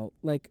don't know.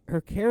 Like, her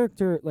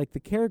character, like,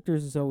 the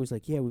characters is always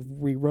like, yeah, we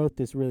rewrote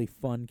this really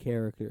fun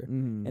character.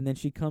 Mhm. And then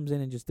she comes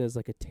in and just does,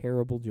 like, a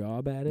terrible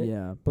job at it.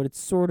 yeah, But it's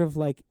sort of,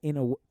 like, in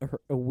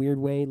a weird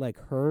way, like,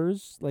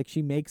 hers. Like,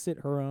 she makes it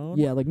her own.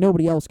 yeah, like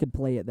nobody else could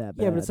play it that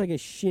bad. Yeah, but it's like a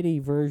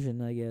shitty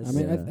version, I guess. I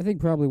mean, Yeah. I think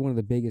probably one of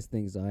the biggest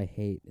things I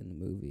hate in the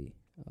movie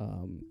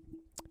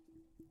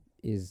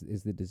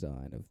is the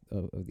design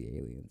of the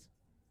aliens.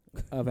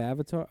 Of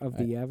Avatar? Of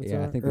the yeah,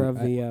 Avatar? I think or that- of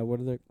the, what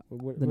are the...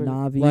 What, the what-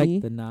 Navi.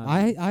 like The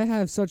Navi. I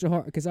have such a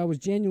hard because I was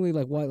genuinely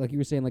like what like you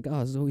were saying like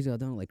oh Zoe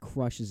Saldana like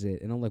crushes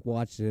it and I'm like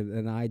watching it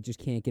and I just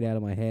can't get out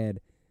of my head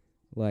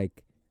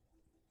like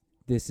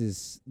this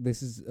is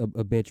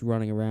a bitch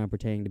running around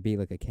pretending to be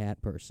like a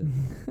cat person.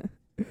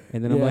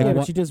 And then I'm Yeah. like, yeah, what?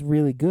 but she's just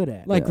really good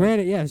at it. Like, Yeah.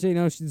 granted, yeah, so,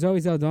 Zoe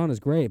Saldana's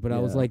great, but I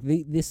was Yeah. like,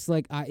 this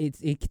like,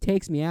 it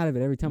takes me out of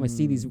it every time I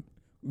see these Mm.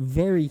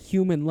 very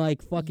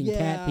human-like fucking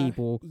cat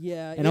people.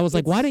 Yeah, And I was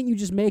like, why didn't you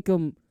just make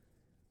them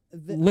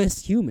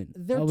less human?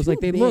 They're I was too like,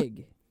 they big. look.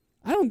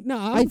 I don't know.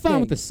 I'm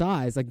fine with the think.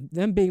 size. Like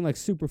them being like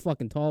super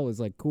fucking tall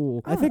is like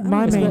cool. I think I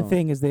my don't main know.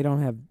 thing is they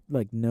don't have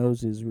like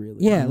noses really.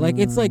 Yeah, like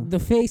it's like Uh. the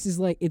face is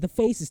like the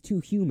face is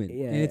too human,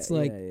 yeah, and it's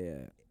like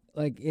yeah.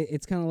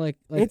 it's kind of like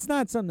It's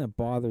not something that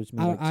bothers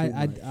me. like, too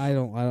much.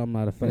 I'm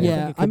not a fan. But Yeah, I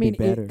think it I could mean, be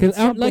better. Because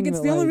Something like it's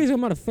that, the only like- reason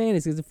I'm not a fan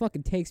is because it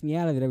fucking takes me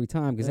out of it every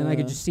time. Because then I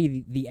could Uh. just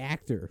see the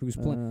actor who's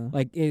playing. Uh.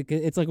 Like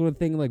it's like one of the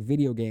things like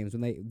video games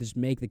when they just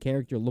make the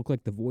character look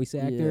like the voice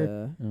actor.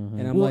 Yeah. Uh-huh.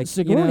 And I'm well, like,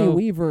 Sigourney you know,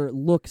 Weaver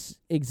looks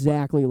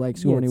exactly like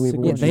Sigourney Weaver.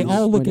 Sigourney yeah, when they she's-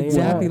 all look when they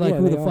exactly are. like Yeah,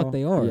 who they the fuck all-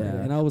 they are.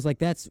 Yeah. And I was like,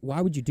 that's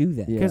why would you do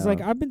that? Yeah. Because like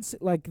I've been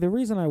like the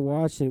reason I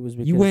watched it was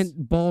because You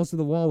went balls to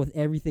the wall with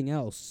everything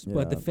else,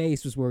 but the Yeah.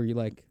 face was where you're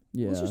like,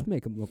 Yeah. let's just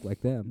make them look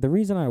like them. the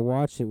reason I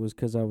watched it was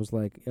because I was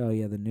like, oh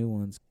yeah, the new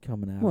one's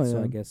coming out, Well, so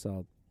yeah. I guess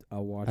I'll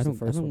watch I the don't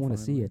first one. want to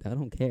see finally. it. I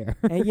don't care.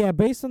 And yeah,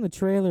 based on the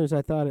trailers,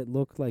 I thought it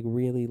looked like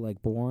really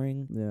like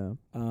boring. Yeah.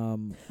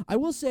 Um, I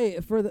will say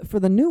for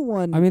the new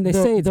one. I mean, they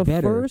say it's the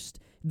better.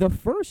 The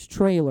first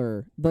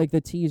trailer, like the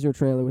teaser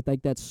trailer with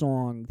like that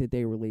song that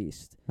they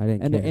released, I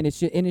didn't and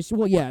care. it's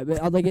well, yeah,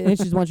 but, like it's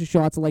just a bunch of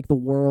shots of like the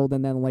world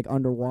and then like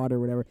underwater or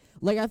whatever.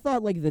 Like I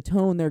thought, like the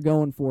tone they're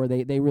going for,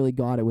 they really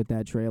got it with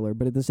that trailer.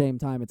 But at the same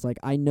time, it's like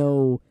I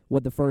know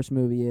what the first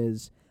movie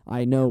is.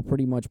 I know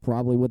pretty much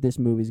probably what this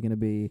movie's gonna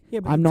be. yeah,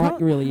 but I'm the not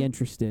tone- really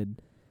interested.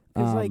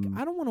 Cause like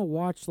I don't want to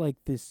watch like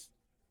this,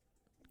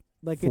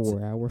 like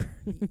 4 hour.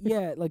 it's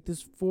yeah, like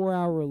this 4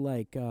 hour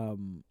like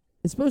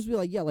It's supposed to be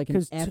like like an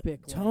 'cause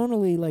epic.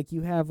 tonally like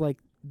you have like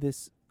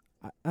this.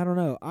 I don't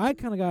know. I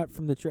kind of got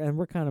from the and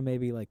we're kind of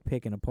maybe like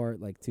picking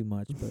apart like too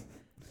much, but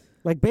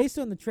like based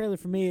on the trailer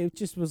for me, it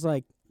just was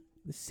like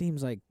this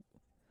seems like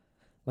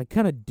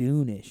kind of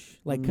Dune-ish,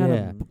 like kind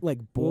Yeah. of like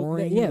Well,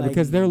 boring. yeah, like,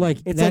 because they're like,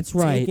 it's that's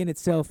like right. taking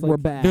itself like We're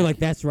back. They're like,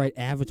 that's right.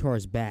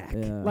 Avatar's back.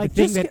 Yeah. Like, the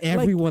thing just that get-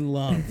 like- everyone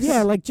loves.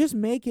 yeah, like just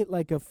make it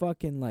like a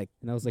fucking like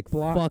And I was like,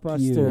 fuck blockbuster.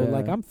 you. Yeah.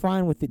 Like I'm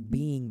fine with it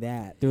being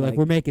that. They're like,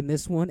 we're making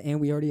this one, and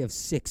we already have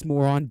 6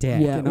 more on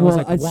deck. Yeah, and I well,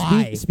 was like,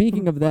 why?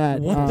 speaking of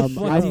that, What the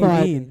fuck I do you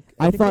thought mean?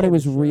 I think thought they it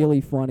was have a show. really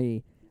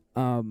funny.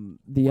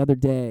 The other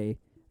day,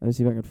 let me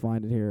see if I can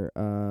find it here.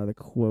 The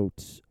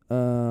quote.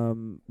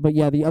 But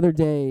yeah, the other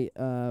day,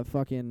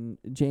 fucking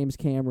James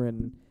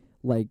Cameron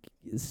like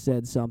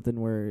said something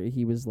where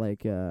he was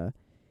talking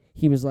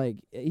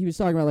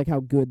about like how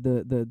good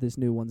the this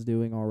new one's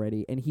doing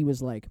already, and he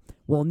was like,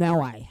 well,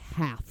 now I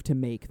have to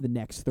make the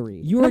next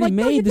 3. You And I'm already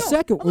like, no, you made the don't.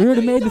 second. I'm We like,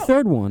 already no, you made the don't.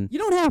 third one. You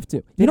don't have to.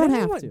 You Did don't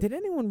anyone, have to. Did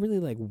anyone really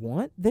like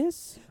want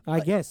this?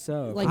 I guess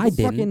so. Like I the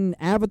didn't. fucking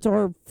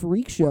Avatar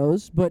freak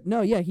shows, but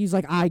no, yeah, he's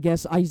like,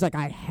 he's like,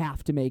 I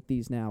have to make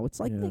these now. It's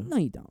like, Yeah. no,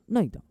 you don't.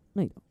 No, you don't.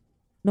 No, you don't.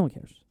 No one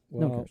cares.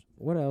 well, no one cares.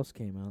 what else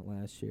came out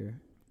last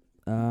year?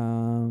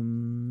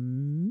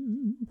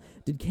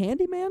 Did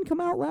Candyman come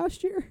out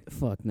last year?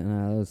 Fuck, no,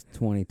 that was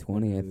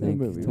 2020, I That think.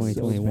 movie was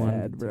so 2021.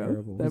 bad, bro.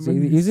 Terrible. That It's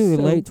movie either was either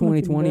so late fucking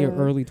 2020 or bad.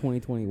 early I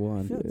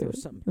 2021. feel like there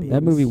was something That big.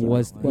 That movie came out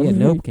was, last yeah, year.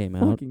 Nope came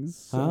out. Fucking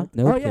sucked.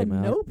 Huh? Nope oh yeah, came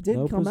out. Nope did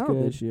Nope come was out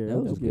good. this year. Nope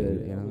That was was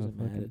good. Yeah, I I wasn't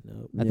fucking- mad at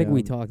Nope. I think we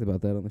Yeah. talked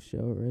about that on the show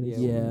already.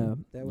 Yeah.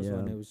 That was Yeah.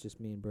 when it was just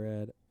me and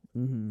Brad.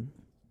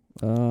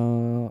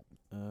 Mm-hmm.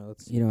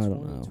 Let's see. You know, I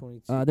don't know.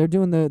 2022. They're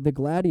doing the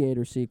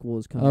Gladiator sequel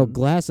is coming. Oh,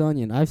 Glass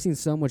Onion. I've seen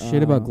so much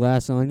shit about Uh,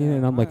 Glass Onion,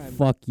 and I'm like, I'm-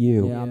 fuck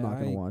you. Yeah, I'm not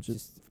gonna watch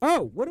it.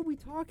 Oh, what are we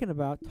talking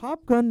about?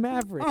 Top Gun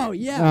Maverick. Oh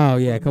yeah. Oh,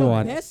 yeah, come the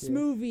on. Best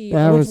movie.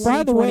 That of was-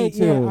 By the way,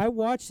 2022. yeah, I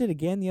watched it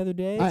again the other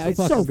day. It's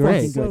fucking so great.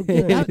 fucking So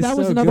good. good. That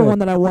was So another good. one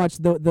that I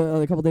watched the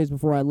a couple days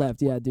before I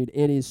left. Yeah, dude,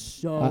 it is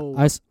so.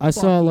 I saw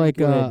fucking like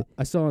good.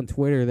 I saw on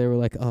Twitter they were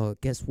like, oh,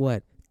 guess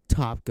what?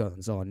 Top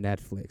Gun's on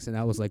Netflix, and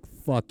I was like,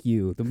 fuck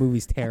you. The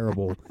movie's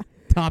terrible.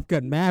 Top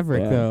Gun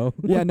Maverick Yeah. though.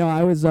 Yeah, no,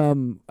 I was I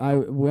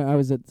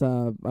was at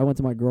I went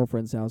to my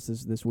girlfriend's house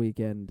this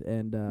weekend,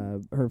 and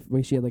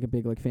she had like a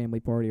big like family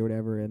party or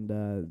whatever,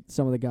 and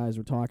some of the guys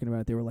were talking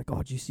about it. They were like, "Oh,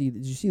 did you see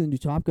the new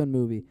Top Gun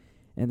movie?"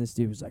 And this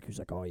dude was like,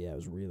 "Oh yeah, it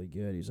was really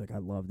good." He's like, "I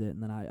loved it,"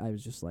 and then I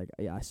was just like,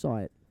 "Yeah, I saw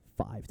it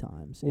 5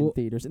 times in Well-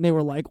 theaters," and they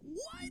were like,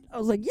 "What?" I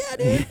was like, "Yeah,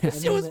 dude,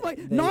 this shit was they-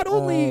 like." they Not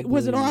only all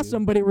was it believe you.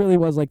 awesome, but it really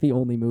was like the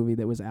only movie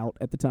that was out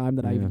at the time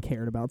that I Yeah. even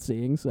cared about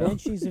seeing. So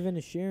Banshees of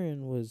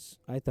Inisherin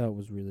I thought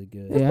was really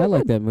good. Yeah, I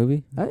like that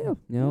movie. yeah.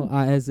 You know,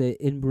 as a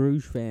In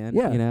Bruges fan,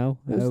 Yeah. you know,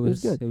 It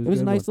was good. It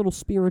was a good nice one. little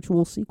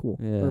spiritual sequel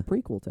Yeah. or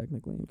prequel,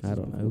 technically. I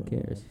don't know. Who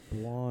cares?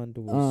 Blonde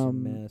was a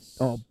mess.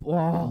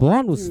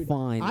 Blonde was dude,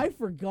 fine. I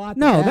forgot.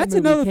 No, that that's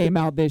movie another came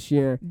out this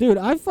year. Dude,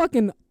 I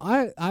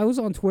was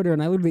on Twitter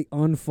and I literally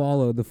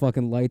unfollowed the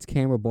fucking Lights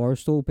Camera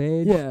Barstool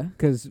page. Yeah,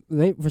 Because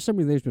they, for some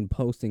reason, they've been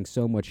posting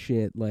so much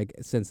shit like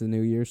since the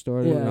new year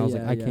started, Yeah, and I was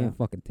like, yeah, I yeah. can't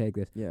fucking take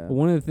this. yeah. But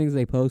one of the things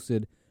they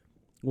posted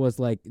was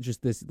like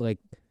just this like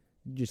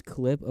just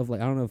clip of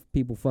like I don't know if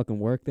people fucking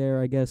work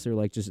there, I guess, or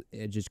like just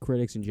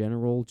critics in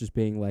general, just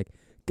being like,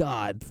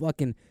 God,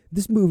 fucking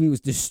this movie was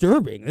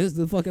disturbing. This is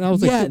the fucking. I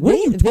was like, what are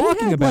you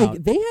talking about?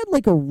 Like, they had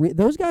like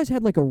those guys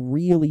had like a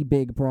really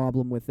big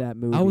problem with that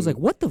movie. I was like,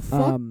 what the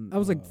fuck? I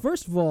was like,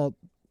 first of all,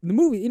 the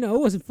movie, you know, it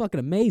wasn't fucking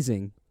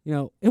amazing. You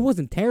know, it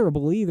wasn't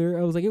terrible either.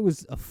 I was like, it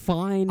was a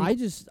fine I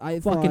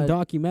fucking thought,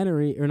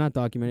 documentary, or not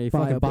documentary,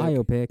 fucking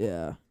biopic.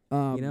 Yeah.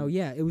 You know,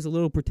 yeah, it was a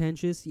little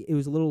pretentious. It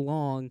was a little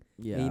long.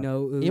 Yeah. And, you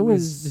know, It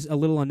was just a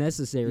little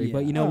unnecessary. But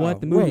Yeah. you know what?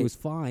 The Oh, movie wait. was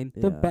fine.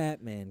 The Yeah.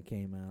 Batman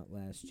came out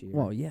last year.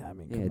 Well, yeah, I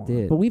mean, Yeah, come it on.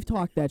 did. But we've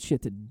talked that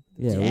shit to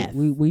Yeah, death.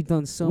 we've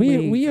done so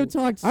many. We have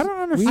talked. I don't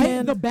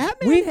understand. the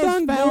Batman We've has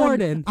done found,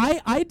 Gordon.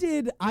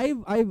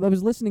 I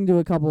was listening to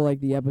a couple like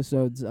the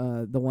episodes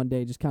the one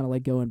day, just kind of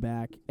like going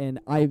back, and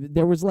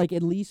there was like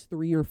at least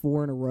 3 or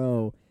 4 in a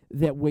row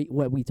that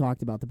we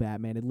talked about the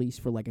Batman at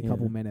least for like a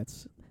couple Yeah.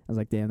 minutes. I was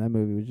like, damn, that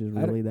movie was just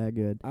I don't- really that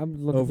good. I'm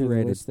looking through the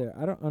Overrated. list there.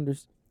 I don't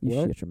understand. You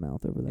What? shut your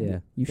mouth over there. Yeah,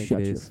 You I think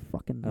shut it your is.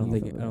 fucking I mouth. don't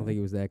think over I don't there. think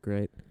it was that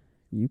great.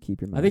 You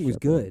keep your mouth. I think it was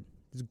shut, bro. good.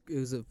 It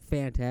was a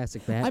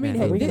fantastic Batman. I mean, Are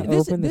hey, we movie. gonna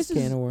open this is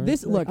can of worms?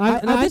 this. Look,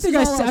 I this think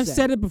is all I'll I've say.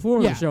 said it before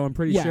on Yeah. the show. I'm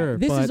pretty Yeah, sure.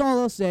 this but is all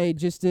I'll say.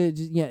 Just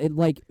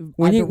like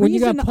when the you got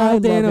reason I Paul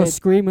love Dano it-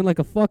 screaming like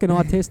a fucking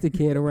autistic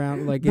kid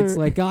around, like it's The-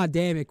 like, God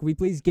damn it, can we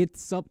please get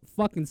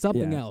fucking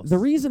something else? The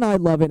reason I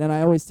love it, and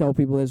I always tell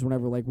people this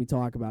whenever like we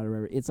talk about it, or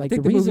whatever, it's I like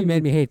think the the movie reason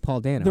made me hate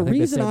Paul Dano. the I think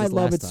reason said I this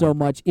love last it so time.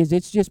 much is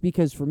it's just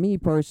because for me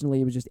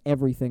personally, it was just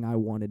everything I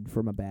wanted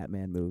from a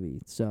Batman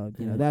movie. So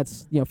you know, Yeah.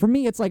 that's for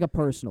me, it's like a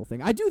personal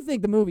thing. I do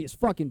think the movie is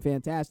fucking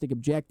fantastic,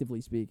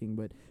 objectively speaking,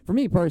 but for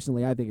me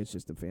personally, I think it's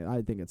just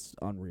I think it's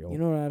unreal. You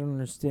know what I don't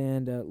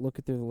understand?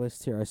 Looking through the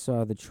list here, I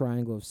saw the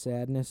Triangle of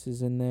Sadness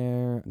is in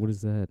there. What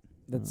is that?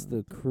 That's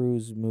the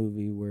Cruise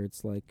movie where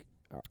it's like,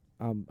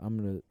 I'm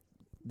gonna.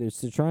 There's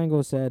the Triangle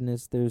of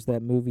Sadness. There's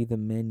that movie, The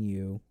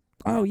Menu.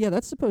 Oh yeah,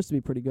 that's supposed to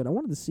be pretty good. I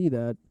wanted to see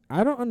that.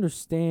 I don't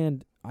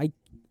understand. I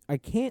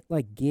can't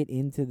like get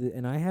into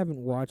and I haven't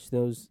watched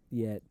those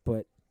yet.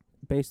 But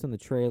based on the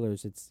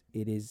trailers,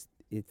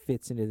 it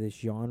fits into this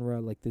genre,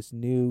 like this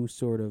new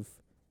sort of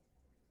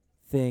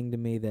thing to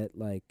me that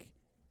like,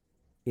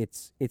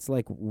 it's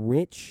like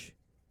rich,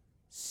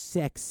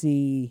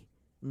 sexy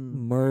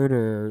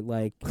murder,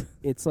 like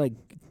it's like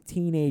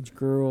teenage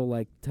girl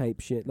like type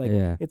shit. Like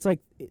yeah. it's like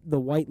The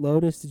White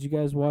Lotus. Did you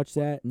guys watch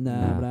that?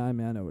 Nah, Nah. but I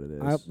mean I know what it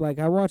is.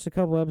 I watched a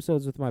couple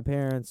episodes with my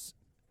parents,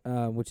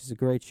 which is a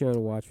great show to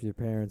watch with your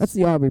parents. That's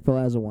the Aubrey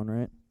Plaza one,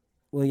 right?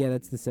 well, yeah,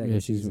 that's the second. Yeah,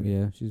 she's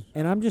season.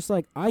 And I'm just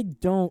like, I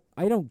don't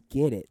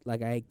get it.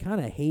 Like, I kind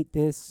of hate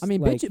this. I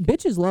mean, like,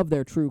 bitches love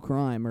their true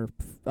crime or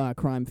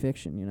crime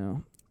fiction, you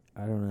know.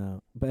 I don't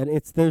know, but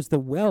there's the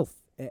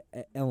wealth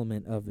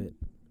element of it.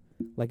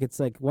 Like, it's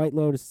like White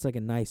Lotus. It's like a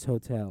nice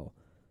hotel.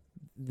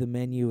 The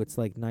Menu, it's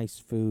like nice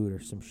food or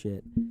some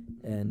shit,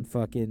 and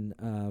fucking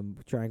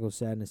Triangle of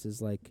Sadness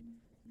is like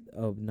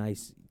a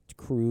nice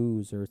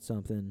cruise or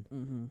something.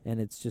 Mm-hmm. And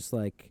it's just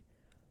like,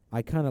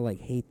 I kind of like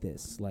hate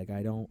this. Like,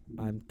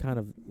 I'm kind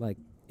of like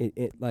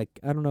it like,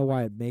 I don't know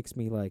why it makes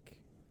me like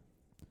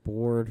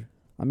bored.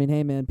 I mean,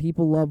 hey man,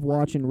 people love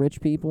watching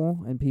rich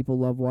people, and people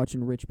love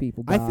watching rich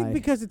people die. I think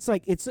because it's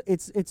like it's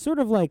sort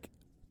of like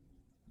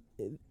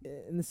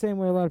in the same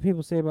way a lot of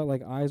people say about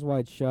like Eyes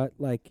Wide Shut.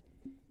 Like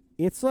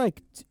it's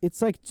like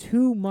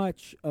too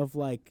much of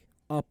like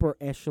upper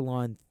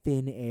echelon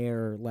thin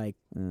air like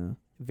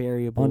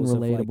variables.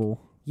 unrelatable. Of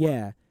like,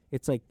 yeah,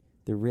 it's like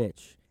they're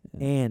rich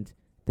Yeah. and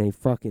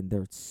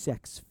they're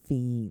sex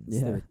fiends.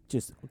 Yeah. They're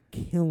just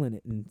killing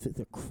it and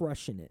they're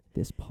crushing it.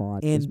 This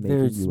pot is And making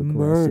there's you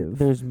aggressive.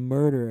 there's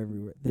murder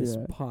everywhere. This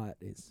Yeah. pot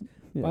is.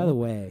 Yeah. By the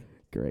way,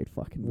 great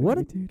fucking what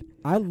movie, dude.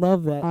 I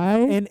love that.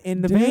 And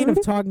in the vein of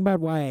talking about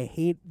why I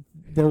hate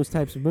those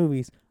types of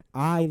movies,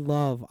 I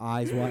love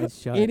Eyes Wide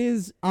Shut. It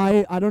is.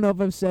 I don't know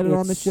if I've said it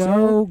on the It's show,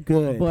 so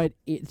good. but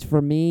it's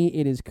for me.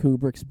 It is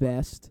Kubrick's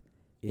best.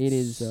 It's it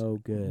is so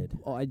good.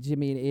 Oh, I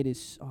mean, it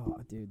is. Oh,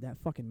 dude, that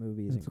fucking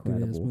movie is That's a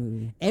good-ass incredible.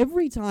 movie.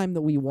 Every time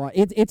that we watch,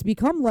 it's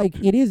become like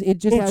it is. It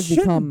just It has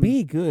shouldn't become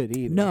be good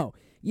either. No,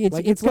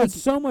 it's got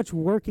so much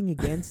working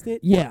against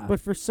it. yeah, But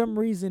for some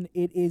reason,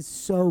 it is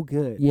so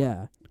good.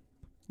 yeah.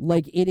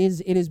 Like it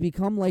is. It has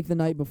become like The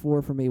Night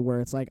Before for me,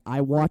 where it's like I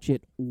watch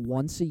it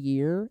once a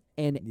year,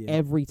 and Yeah.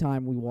 every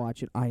time we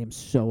watch it, I am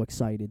so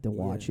excited to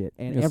watch it.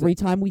 And Yes, every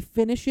time we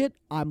finish it,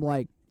 I'm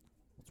like,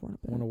 let's run it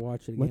I want to back.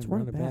 watch it again. Let's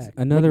run it it back. back.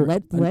 Another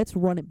Let's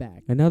run it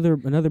back.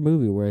 another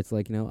movie where it's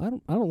like, I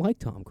don't like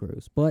Tom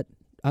Cruise, but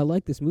I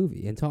like this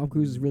movie, and Tom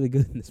Cruise is really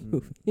good in this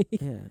movie.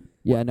 Yeah.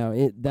 Yeah,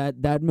 no,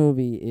 that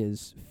movie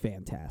is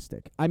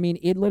fantastic. I mean,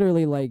 it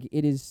literally like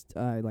it is.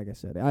 Like I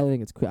said, I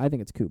think it's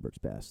Kubrick's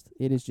best.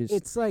 It is just.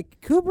 It's like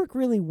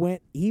Kubrick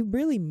he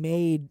really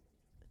made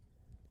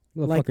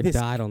like Motherfucker this-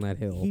 died on that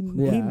hill. he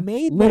yeah,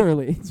 made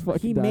literally. It's like,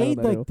 fucking he died on made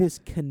that like hill. this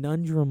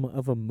conundrum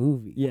of a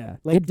movie. Yeah,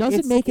 like, it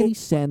doesn't it's- make any it-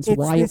 sense It's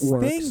why this it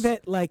works. thing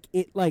that like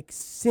it like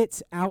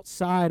sits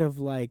outside of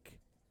like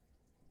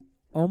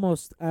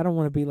almost. I don't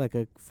want to be like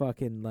a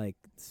fucking like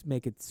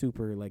make it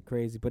super like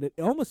crazy, but it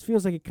almost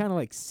feels like it kind of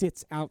like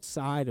sits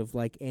outside of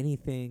like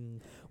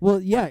anything Well,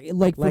 yeah,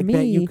 like for like me,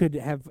 that you could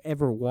have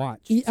ever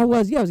watched. I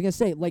was gonna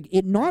say, like,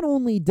 it not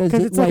only does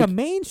Because it it's like a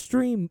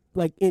mainstream,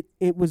 like it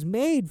was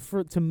made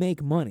to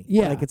make money.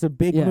 Yeah. Like it's a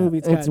big yeah, movie.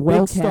 It's got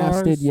well big stars.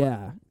 casted.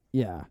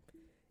 Yeah,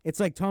 It's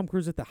like Tom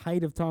Cruise at the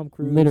height of Tom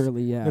Cruise.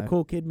 literally, yeah,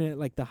 Nicole Kidman at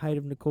like the height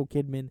of Nicole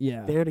Kidman.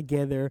 yeah, They're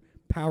together,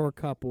 power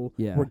couple.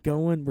 yeah,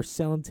 We're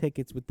selling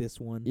tickets with this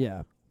one.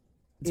 yeah.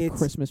 It's a It's-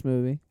 Christmas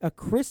movie. A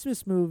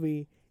Christmas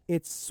movie.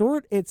 It's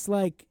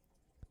like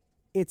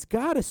it's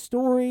got a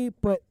story,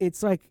 but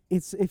it's like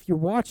if you're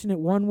watching it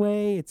one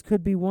way, it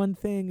could be one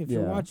thing. If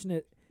you're Yeah. watching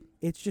it,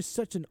 it's just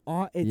such an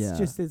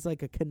it's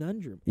like a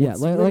conundrum. Yeah,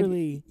 it's like-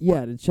 literally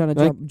Yeah, to try to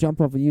Like- jump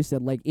off what you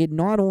said, like, it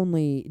not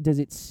only does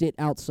it sit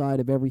outside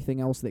of everything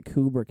else that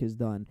Kubrick has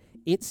done,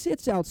 it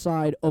sits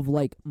outside of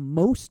like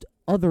most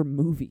other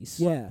movies.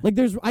 yeah. Like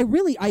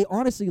I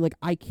honestly, like,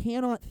 I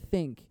cannot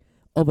think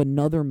of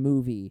another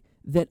movie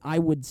that I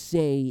would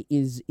say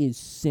is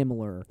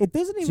similar. It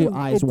doesn't to even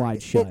Eyes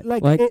Wide Shut. It,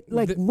 like, Like, it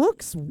like the-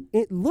 looks.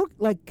 It looked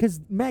like because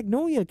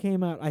Magnolia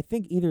came out, I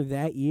think either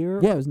that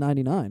year. Yeah, it was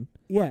 99.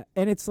 Yeah,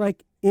 and it's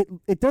like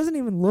it doesn't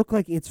even look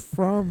like it's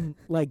from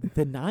like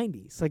the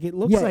 90s. Like it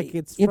looks Yeah, like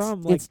it's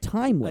from like it's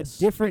timeless. a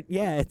different.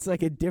 Yeah, it's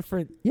like a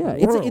different. Yeah,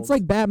 world. it's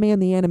like Batman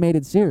the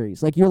animated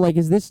series. Like, you're like,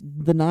 is this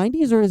the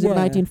 90s or is it Yeah.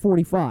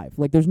 1945?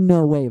 Like, there's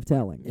no way of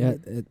telling. Yeah,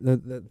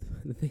 the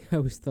thing I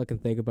always fucking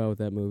think about with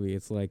that movie,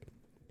 it's like,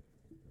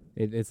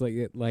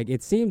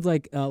 it seems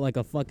like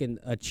a fucking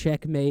a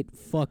checkmate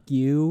fuck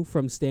you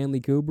from Stanley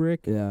Kubrick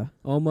Yeah.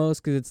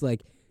 almost, because it's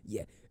like,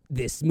 yeah,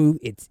 this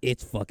movie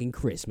it's fucking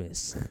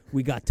Christmas.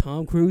 We got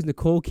Tom Cruise,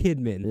 Nicole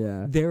Kidman.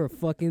 Yeah. They're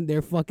fucking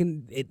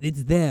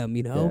it's them,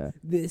 you know. Yeah.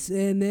 This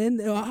and then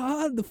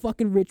the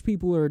fucking rich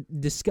people are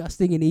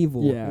disgusting and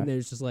evil. Yeah. And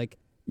there's just like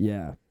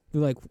Yeah.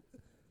 they're like,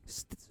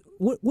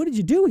 what did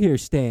you do here,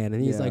 Stan?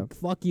 And he's Yeah. like,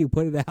 fuck you,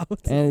 put it out.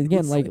 And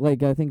again, It's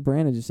like I think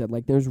Brandon just said,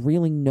 like, there's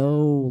really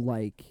no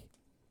like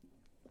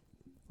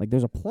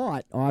there's a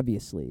plot,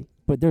 obviously,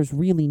 but there's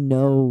really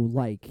no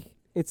like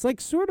It's like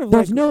sort of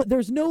there's like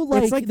no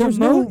like like the there's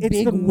no it's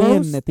big the win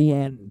most- at the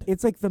end.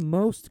 it's like the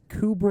most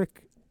Kubrick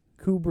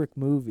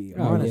movie. Oh,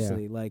 yeah.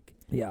 Honestly, like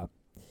Yeah.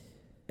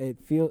 it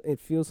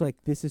feels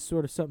like this is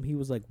sort of something he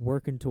was like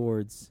working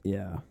towards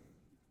Yeah.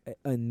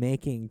 and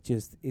making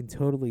just in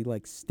totally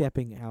like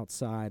stepping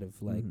outside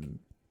of like. Mhm.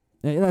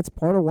 And that's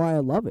part of why I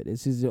love it.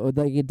 Is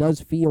like it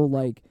does feel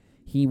like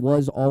he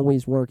was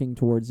always working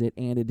towards it,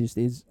 and it just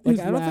is. Like his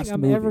I don't think last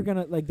I'm movie. ever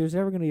gonna like. There's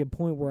ever gonna be a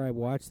point where I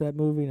watch that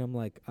movie and I'm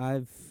like,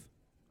 I've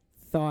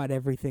thought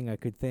everything I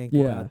could think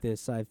Yeah. about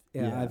this. I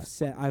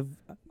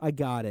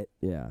got it.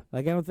 Yeah.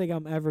 Like I don't think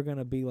I'm ever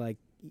gonna be like,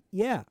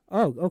 yeah,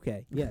 oh,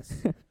 okay, yes,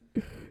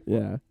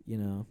 Yeah. you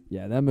know.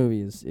 Yeah. That movie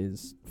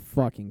is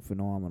fucking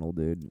phenomenal,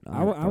 dude.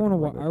 I want to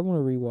love it. I want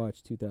to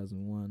rewatch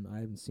 2001. I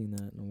haven't seen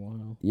that in a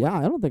while. Yeah,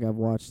 I don't think I've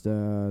watched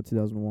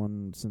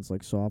 2001 since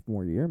like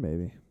sophomore year,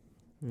 maybe.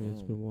 Yeah,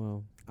 it's been a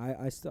while.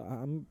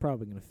 I'm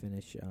probably gonna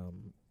finish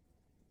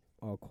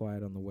All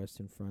Quiet on the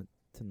Western Front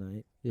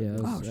tonight. Yeah.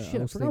 Oh, shit,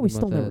 I was forgot we thinking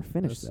still about never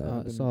finished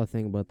I that. saw a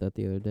thing about that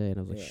the other day, and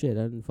I was like, Yeah. shit,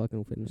 I didn't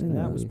fucking finish Yeah. that.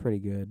 That was movie. pretty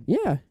good.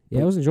 Yeah.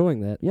 Yeah, I was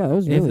enjoying that. Yeah, that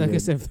was If, really like I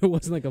good. said, if there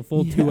wasn't like a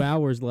full Yeah. 2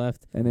 hours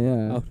left, And I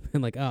yeah. would have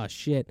been like, oh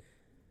shit,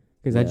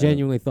 because I Yeah.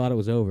 genuinely thought it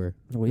was over.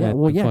 Well, yeah, That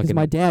because fucking-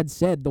 my dad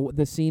said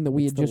the scene that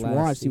we What's had the just last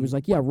watched, he was scene?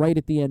 like, yeah, right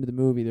at the end of the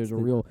movie, there's a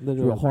The real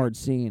literal hard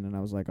scene, and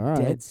I was like, all right.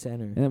 dead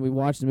center. And then we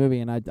watched the movie,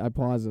 and I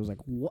paused. I was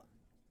like, what?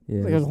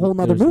 Yeah, There's a whole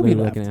nother there's movie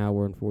literally like left. an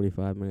hour and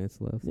 45 minutes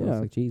left. I Yeah. was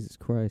like, Jesus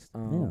Christ.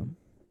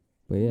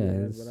 But yeah,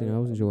 it's, but I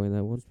was enjoying that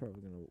I one. was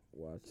probably gonna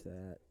watch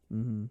that.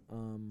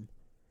 Mm-hmm.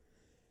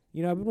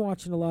 You know, I've been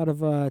watching a lot of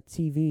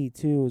TV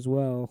too as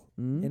well.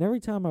 Mm-hmm. And every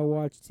time I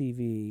watch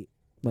TV,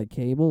 Like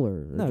cable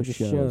or no, just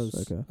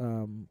shows. Okay.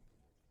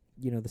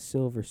 You know, the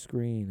silver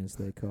screen, as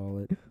they call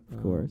it.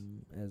 Of course.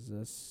 As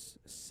us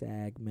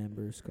SAG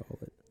members call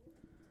it.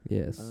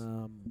 Yes.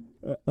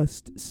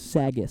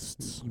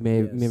 Sagists. You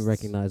may yes.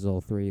 recognize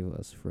all three of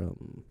us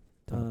from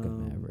Top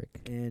Gun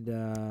Maverick.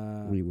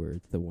 And We were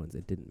the ones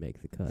that didn't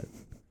make the cut.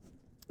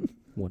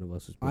 One of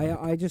us was black.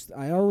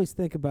 I always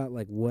think about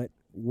like what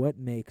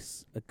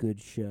makes a good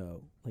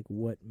show, like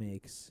what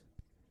makes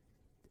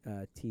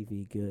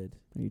TV good.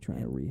 Are you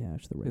trying to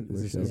rehash the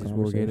regular Is show this what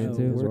we're getting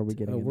conversation? into? Or are we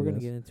getting into we're gonna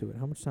this? get into it.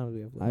 How much time do we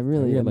have left? I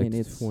really, Yeah, I like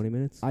mean, it's 20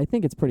 minutes. I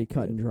think it's pretty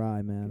cut and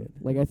dry, man. Good.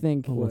 Like, I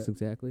think, Almost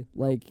exactly.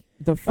 like,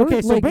 the first,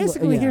 Okay, so like,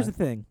 basically, yeah. here's the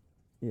thing.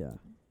 Yeah.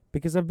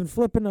 Because I've been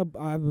flipping up.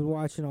 I've been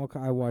watching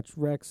I watched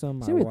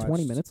Wrexham. See, we have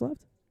 20 minutes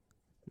left?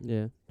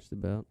 Yeah, just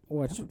about.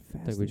 Watched That went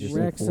fast think we as just shit.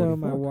 said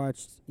Wrexham. I 40.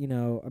 watched. You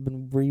know, I've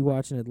been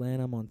rewatching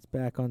Atlanta. I'm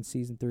back on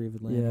season 3 of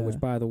Atlanta. Yeah. Which,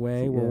 by the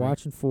way, we're Yeah.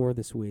 watching 4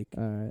 this week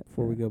All right.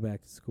 before we go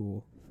back to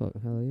school. Fuck,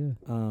 hell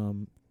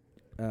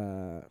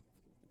yeah.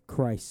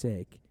 Christ's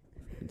sake.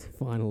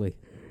 Finally.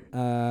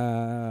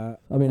 I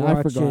mean,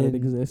 I forgot it watching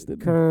existed.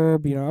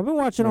 Curb. You know, I've been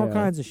watching all Yeah.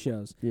 kinds of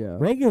shows. Yeah.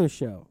 Regular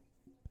show.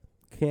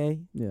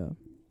 Okay. Yeah.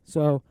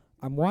 So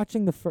I'm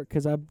watching the first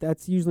because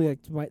that's usually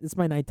like it's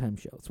my nighttime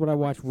show. It's what I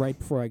watch right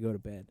before I go to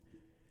bed.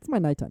 It's my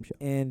nighttime show.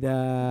 And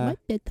My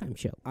bedtime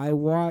show. I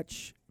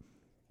watch.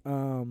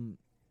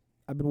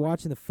 I've been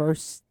watching the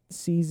first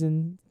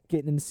season,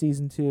 getting into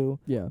season 2,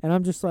 Yeah. and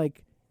I'm just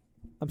like,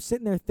 I'm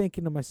sitting there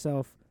thinking to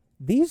myself,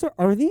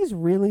 are these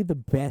really the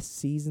best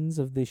seasons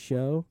of this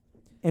show?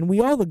 And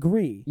we all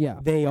agree, Yeah.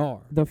 they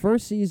are. The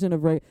first season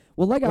of like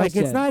I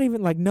said, it's not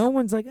even like no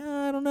one's like,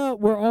 I don't know.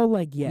 We're all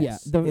like,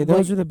 yes, Yeah,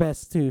 those are the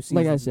best 2 seasons.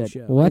 like I of the said,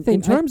 show. Well, I in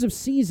think terms of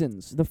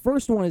seasons, the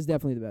first one is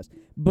definitely the best.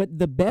 But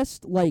the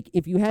best, like,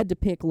 if you had to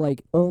pick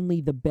like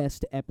only the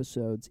best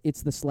episodes,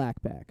 it's the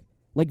Slack Pack.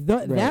 Like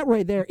that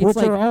right there, it's which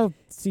like are all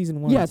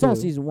season 1. yeah, and it's all 2.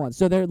 season 1.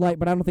 So they're like,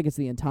 but I don't think it's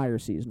the entire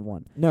season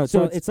 1. No, so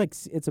so it's- it's like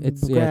it's a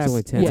it's grab-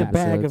 only 10 it's a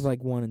bag episodes. of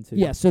like 1 and 2.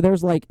 Yeah, so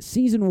there's like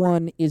season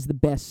 1 is the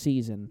best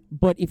season,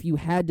 but if you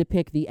had to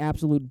pick the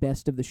absolute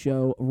best of the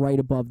show, right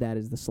above that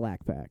is the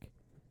Slack Pack.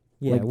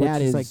 yeah, like, which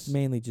that is like is-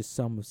 mainly just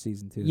some of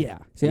season 2.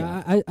 See,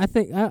 yeah. I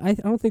think I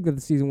don't think that the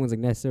season 1's like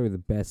necessarily the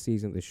best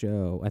season of the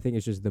show. I think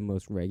it's just the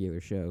most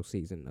regular show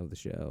season of the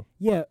show.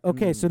 Yeah.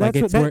 Okay. So Like,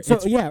 that's it's what. where That, so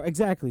it's- yeah,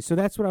 exactly. So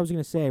that's what I was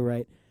gonna say,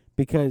 right?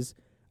 Because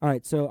all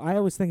right. So I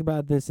always think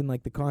about this in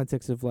like the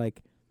context of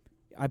like,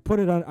 I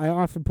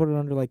often put it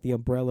under like the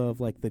umbrella of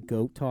like the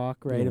GOAT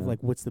talk, right? Of Yeah.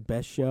 like what's the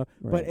best show.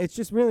 Right. But it's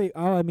just really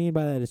all I mean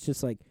by that is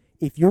just like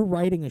if you're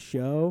writing a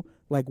show,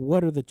 like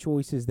what are the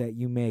choices that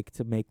you make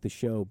to make the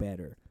show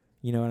better?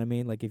 You know what I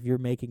mean? Like if you're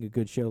making a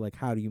good show, like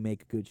how do you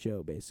make a good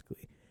show,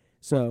 basically?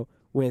 So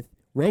with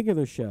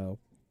regular show,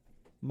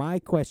 my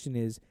question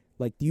is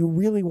like, do you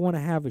really want to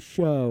have a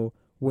show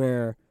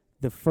where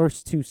the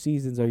first 2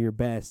 seasons are your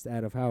best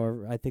out of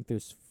however I think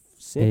there's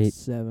 6,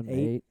 7, 8.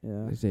 8, yeah.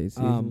 There's 8 seasons,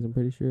 Um, I'm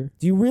pretty sure.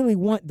 Do you really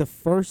want the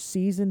first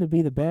season to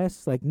be the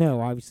best? Like,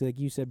 no, obviously, like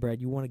you said, Brad,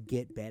 you want to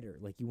get better.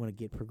 Like, you want to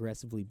get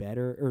progressively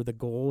better, or the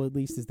goal at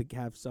least is to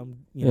have some,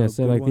 you know,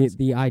 So good like ones,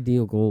 the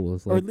ideal goal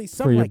is like or at least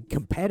for some your- like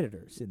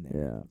competitors in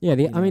there. Yeah. I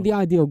you mean know. the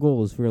ideal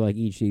goal is for like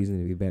each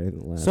season to be better than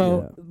the last.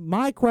 So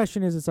my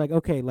question is, it's like,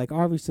 okay, like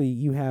obviously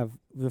you have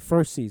the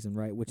first season,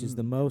 right, which is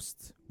the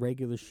most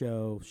regular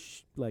show,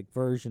 like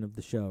version of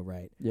the show,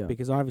 right? Yeah.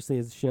 Because obviously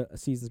as the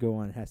seasons go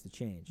on, it has to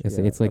change. Yes,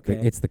 Yeah, it's like okay.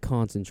 it's the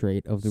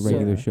concentrate of the So-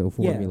 regular show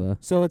Yeah. formula.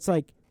 So it's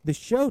like the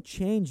show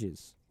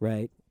changes,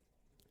 right?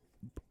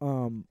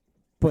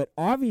 But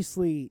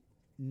obviously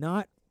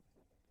not.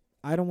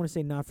 I don't want to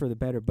say not for the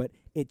better, but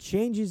it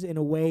changes in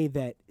a way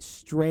that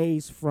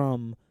strays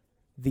from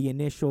the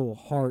initial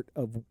heart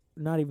of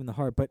not even the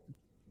heart, but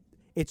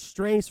it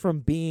strays from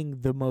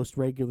being the most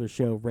regular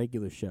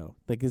show.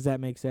 Like, does that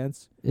make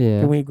sense? Yeah.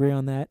 Can we agree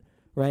on that?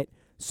 Right?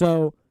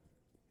 So,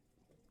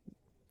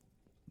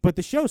 but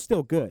the show's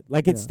still good.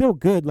 Like, it's Yeah. still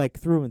good, like,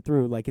 through and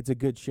through. Like, it's a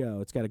good show.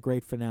 It's got a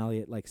great finale.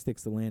 It, like,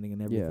 sticks the landing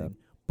and everything.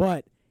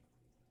 But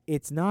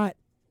it's not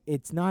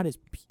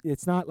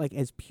like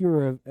as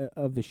pure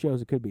of the show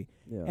as it could be.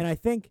 Yeah. And I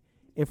think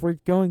if we're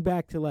going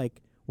back to,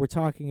 like, we're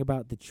talking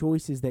about the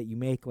choices that you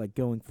make, like,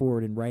 going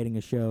forward and writing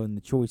a show, and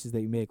the choices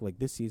that you make, like,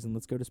 this season,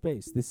 let's go to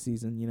space. This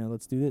season, you know,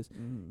 let's do this.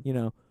 You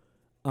know,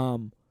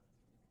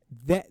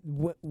 that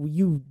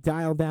you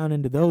dial down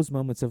into those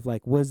moments of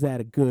like, was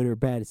that a good or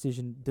bad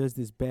decision? Does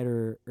this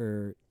better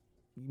or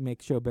make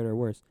the show better or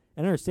worse?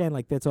 And I understand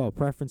like that's all a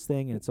preference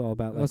thing, and it's all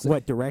about like Also-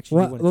 what direction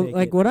you want to take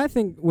like it. what I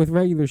think with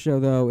regular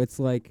show though, it's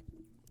like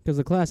because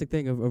the classic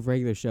thing of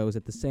regular show is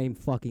that the same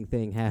fucking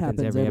thing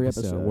happens every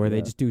episode, where they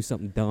yeah. just do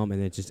something dumb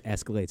and it just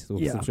escalates to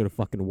Yeah. some sort of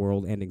fucking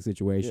world-ending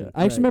situation.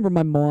 I actually Right. remember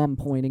my mom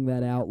pointing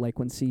that out, like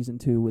when season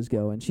 2 was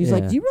going. She's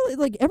like, Yeah. "Do you really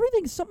like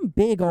everything? Something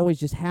big always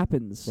just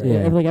happens, Right.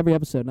 Yeah. like every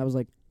episode." And I was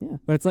like, "Yeah,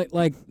 But it's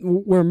like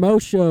where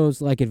most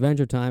shows, like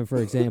Adventure Time, for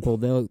example,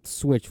 they'll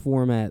switch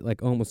format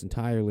like almost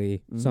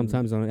entirely, Mhm.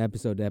 sometimes on an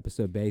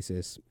episode-to-episode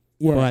basis.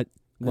 yeah, But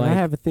and I like,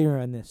 have a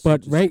theory on this.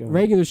 but Just go.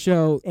 regular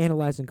show,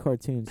 analyzing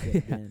cartoons,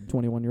 and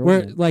 21-year-old."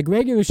 where like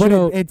regular but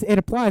show, it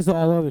applies to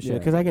all other shows Yeah.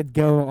 because I could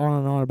go on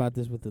and on about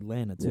this with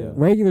Atlanta too, Yeah.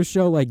 regular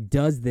show like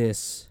does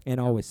this. and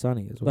Always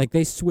Sunny as well. Like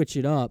they switch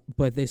it up,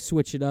 but they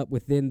switch it up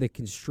within the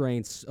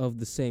constraints of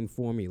the same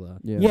formula.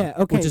 yeah,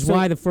 okay, Which is so-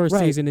 why the first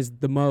right. season is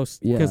the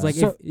most. Because Yeah. like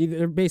So- if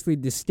they're basically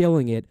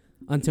distilling it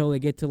until they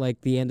get to like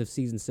the end of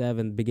season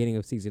 7, beginning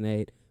of season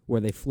 8, where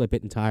they flip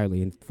it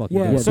entirely and fucking.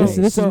 Yeah, go Yeah, so- this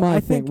is so my I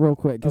thing, think- real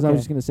quick, because I was okay.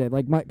 just gonna say,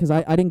 like, because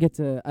I didn't get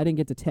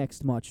to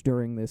text much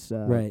during this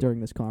Right. during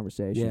this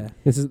conversation. yeah.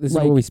 This is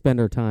Like- what we spend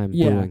our time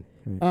Yeah.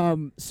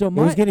 doing. So It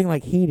my was getting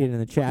like heated in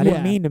the chat. I Yeah.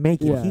 didn't mean to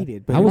make it Yeah.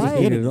 heated, but I it wasn't was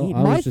heated getting at all. heated.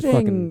 I was my just thing,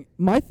 fucking-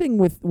 my thing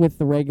with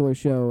the regular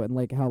show and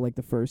like how like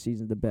the first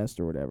season's the best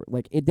or whatever.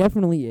 Like it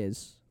definitely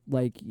is.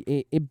 Like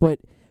it but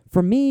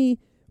for me,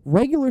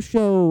 regular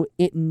show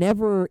it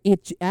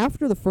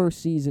after the first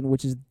season,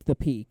 which is the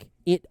peak,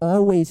 it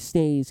always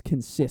stays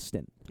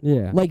consistent.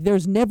 Yeah. Like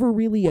there's never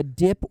really a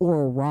dip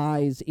or a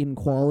rise in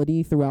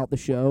quality throughout the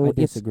show. I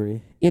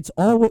disagree. It's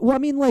always well. I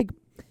mean, like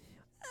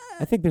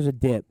I think there's a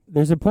dip.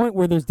 There's a point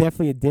where there's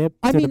definitely a dip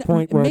I to mean, the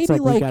point where it's maybe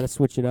like we like- got to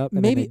switch it up.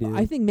 And Maybe then they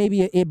do. I think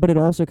maybe but it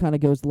also kind of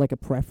goes to like a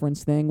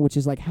preference thing, which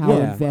is like how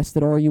Yeah.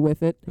 invested are you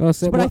with it. Oh,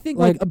 so But I what- think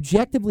like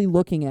objectively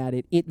looking at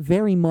it, it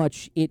very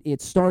much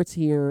it starts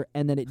here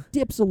and then it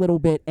dips a little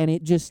bit and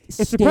it just it's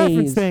stays. a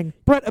preference thing,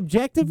 but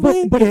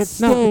objectively, But it it's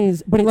not.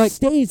 stays. But it like-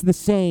 stays the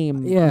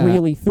same. Yeah.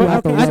 Really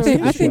throughout okay, the I rest think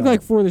of the I think show.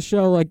 like for the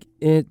show, like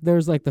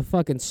there's like the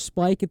fucking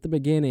spike at the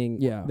beginning,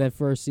 Yeah. that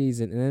first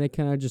season, and then it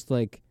kind of just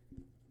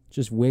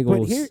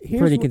wiggles here's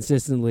pretty what-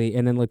 consistently,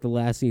 and then like the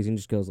last season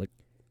just goes like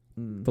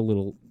Mm. the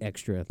little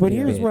extra. But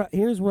bit.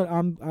 here's what I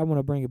want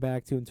to bring it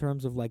back to in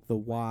terms of like the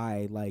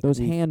why, like Those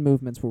we- hand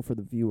movements were for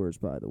the viewers,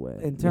 by the way.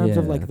 in terms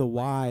of Yeah. like the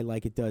why,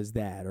 like it does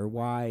that, or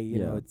why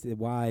Yeah. it's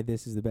why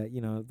this is the best,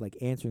 like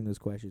answering those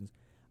questions.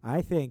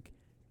 I think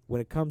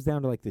when it comes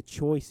down to like the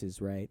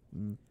choices, right?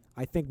 Mm.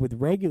 I think with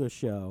regular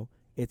show,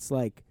 it's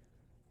like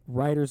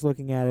writers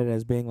looking at it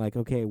as being like,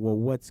 okay, well,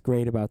 what's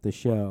great about the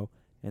show?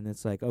 And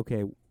it's like,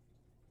 okay,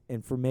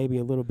 and for maybe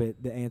a little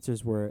bit, the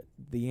answers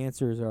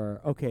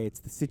are, okay, it's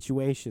the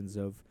situations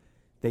of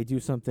they do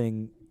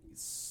something,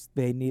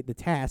 they need, the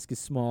task is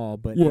small,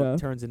 but Yeah. it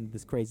turns into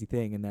this crazy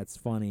thing, and that's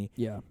funny,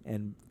 Yeah.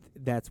 and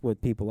that's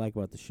what people like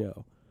about the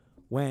show.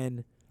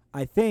 When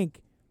I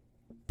think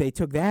they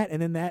took that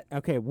and then that,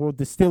 okay, we'll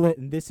distill it,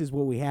 and this is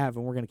what we have,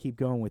 and we're going to keep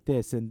going with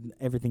this, and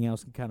everything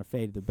else can kind of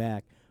fade to the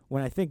back.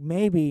 When I think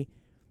maybe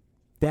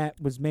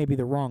that was maybe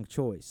the wrong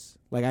choice.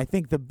 Like, I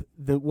think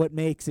the what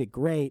makes it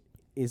great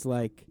is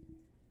like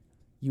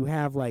you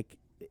have like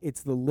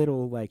it's the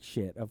little like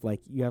shit of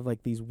like you have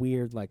like these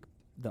weird like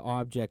the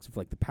objects of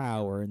like the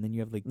power, and then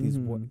you have like these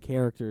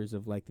characters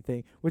of like the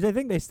thing, which I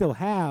think they still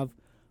have,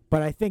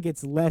 but I think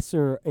it's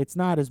lesser. It's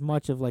not as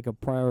much of like a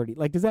priority.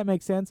 Like, does that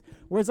make sense?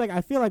 Whereas like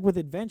I feel like with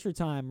Adventure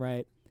Time,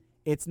 right?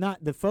 It's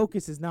not, the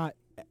focus is not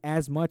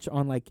as much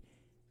on like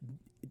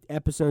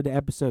episode to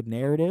episode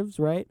narratives,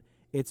 right?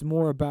 It's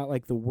more about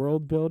like the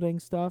world building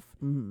stuff.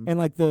 Mm-hmm. And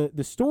like the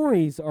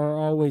stories are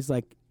always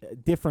like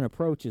different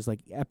approaches, like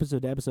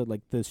episode to episode,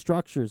 like the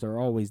structures are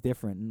always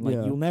different. And like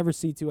Yeah. you'll never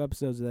see 2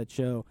 episodes of that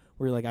show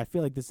where you're like, I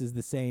feel like this is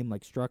the same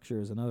like structure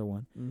as another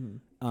one.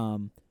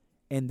 Mm-hmm.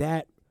 And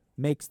that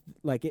makes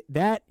like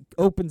that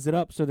opens it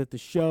up so that the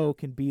show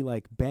can be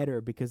like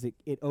better because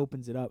it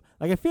opens it up.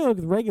 Like I feel like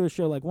with the regular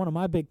show, like one of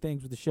my big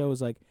things with the show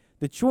is like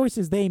the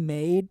choices they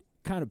made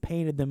kind of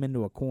painted them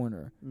into a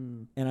corner.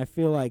 Mm. And I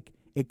feel like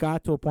it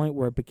got to a point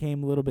where it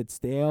became a little bit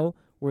stale,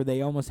 where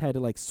they almost had to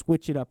like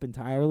switch it up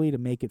entirely to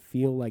make it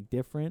feel like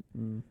different.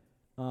 Mm.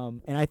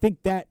 And I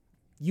think that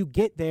you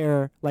get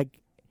there, like,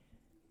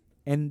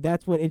 and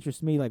that's what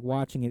interests me, like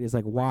watching it, is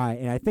like why.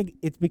 And I think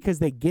it's because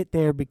they get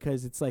there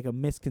because it's like a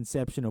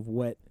misconception of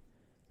what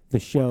the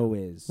show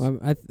is.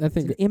 I It's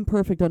think an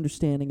imperfect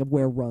understanding of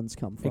where runs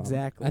come from.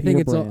 Exactly. I think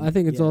Peter it's Brand. I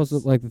think it's also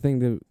Yes. like the thing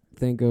to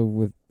think of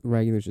with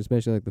regulars,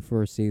 especially like the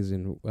first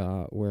season,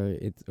 where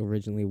it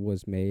originally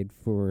was made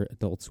for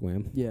Adult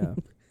Swim. Yeah.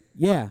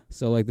 Yeah.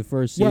 So like the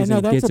first Yeah, no,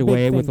 season that's gets a big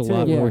away thing with a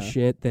lot too. more Yeah.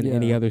 shit than Yeah.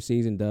 any other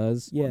season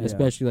does. Yeah.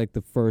 Especially like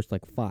the first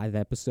like 5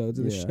 episodes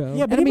of the Yeah. show.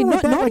 Yeah, but And I mean, even with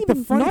not- that, not like the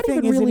even- funny not thing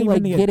even isn't really, even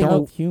like, the getting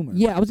adult humor.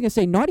 Yeah, I was gonna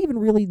say not even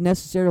really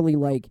necessarily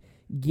like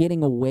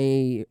getting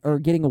away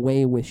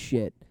with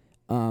shit.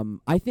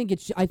 I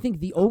think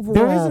the overall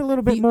There is a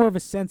little bit the- more of a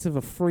sense of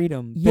a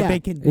freedom Yeah. that they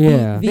can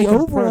Yeah. they the can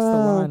overall press the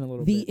line a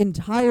little the bit.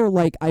 entire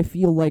like I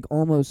feel like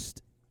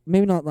almost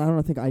maybe not I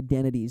don't think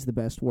identity is the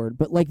best word,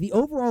 but like the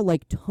overall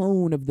like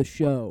tone of the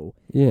show,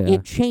 Yeah.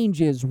 it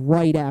changes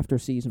right after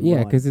season Yeah,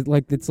 one. because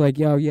it's like,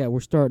 yeah,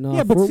 we're starting off.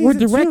 Yeah, but we're season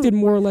directed 2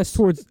 more or less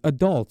towards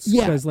adults.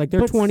 Yeah, because like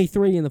they're but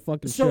 23 in the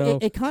fucking so show,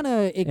 it kind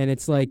of and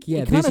it's like, yeah,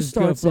 it kinda this is good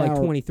starts for like out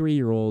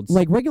 23-year-olds.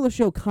 like regular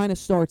show kind of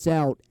starts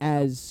out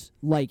as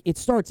like it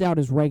starts out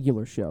as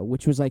regular show,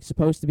 which was like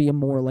supposed to be a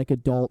more like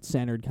adult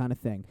centered kind of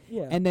thing.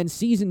 Yeah. And then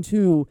season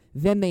 2,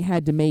 then they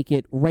had to make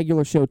it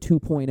regular show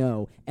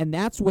 2.0, and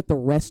that's what the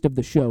rest of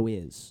the show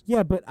is.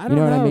 Yeah, but I You don't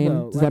know what I mean?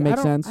 though. Does that Like, make I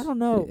don't- sense? I don't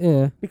know.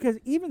 yeah, Because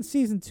even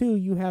season 2,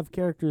 you have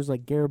characters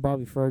like Garrett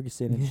Bobby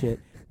Ferguson and shit,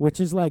 which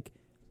is like,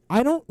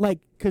 I don't like,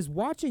 because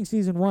watching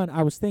season 1,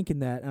 I was thinking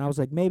that, and I was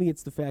like, maybe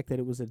it's the fact that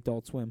it was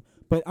Adult Swim.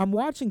 But I'm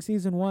watching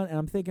season 1, and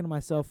I'm thinking to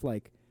myself,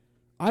 like,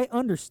 I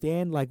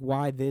understand, like,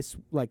 why this,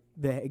 like,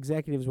 the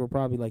executives were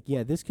probably like,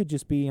 yeah, this could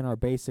just be in our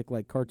basic,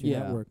 like, Cartoon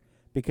Yeah. Network.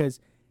 Because,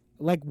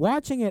 like,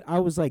 watching it, I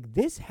was like,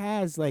 this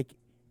has, like,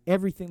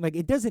 everything. Like,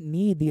 it doesn't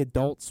need the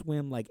Adult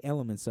Swim, like,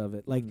 elements of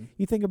it. Like, Mm.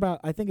 you think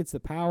about, I think it's The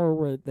Power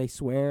where they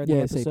swear in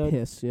Yeah, the say episode.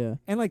 piss, yeah.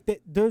 And like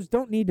those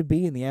don't need to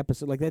be in the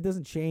episode. Like that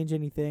doesn't change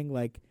anything.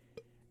 Like,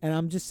 and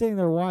I'm just sitting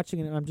there watching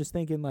it, and I'm just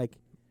thinking like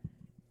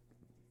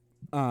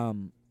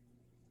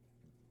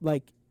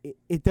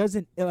it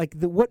doesn't like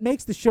what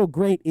makes the show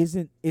great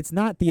it's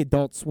not the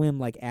Adult Swim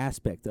like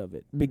aspect of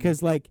it, Mhm.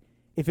 because like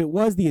if it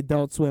was the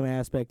Adult Swim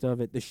aspect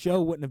of it, the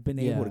show wouldn't have been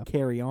able Yeah. to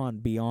carry on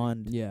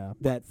beyond Yeah.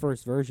 that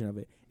first version of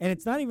it. And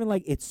it's not even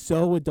like it's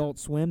so Adult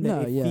Swim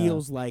that No, it yeah.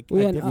 feels like Well,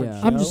 a yeah, and different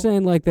yeah. show. I'm just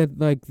saying like that,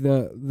 like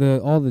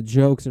the all the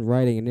jokes and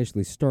writing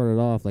initially started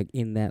off like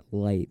in that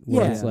light,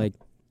 where Yeah. it's like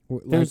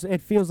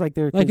It feels like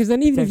they're like, because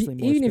then even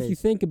if if you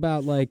think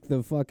about like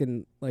the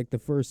fucking like the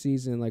first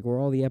season, like where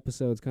all the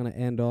episodes kind of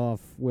end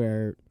off,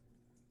 where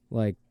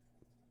like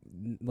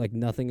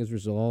nothing is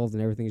resolved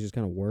and everything is just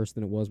kind of worse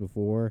than it was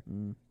before.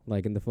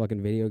 Like in the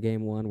fucking video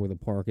game one where the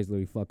park is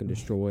literally fucking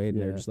destroyed,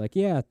 and they're just like,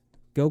 yeah,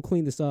 go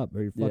clean this up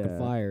or you're fucking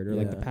fired. Or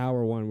like the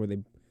power one where they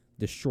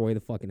destroy the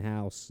fucking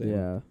house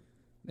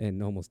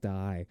and almost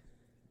die.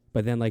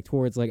 But then like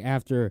towards like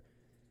after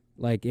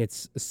like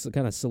it's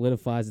kind of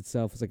solidifies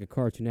itself as like a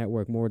Cartoon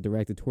Network more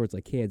directed towards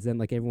like kids, then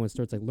like everyone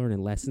starts like learning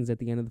lessons at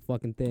the end of the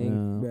fucking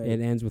thing.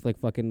 It ends with like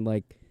fucking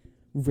like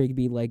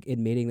Rigby like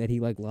admitting that he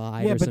like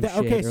lied or some shit.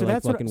 Okay, so or,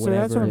 that's like, what, whatever.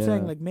 that's what I'm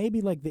saying. Like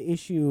maybe like the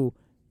issue,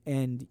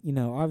 and you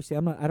know, obviously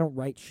I don't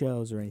write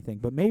shows or anything,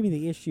 but maybe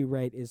the issue,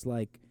 right, is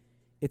like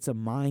it's a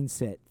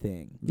mindset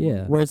thing.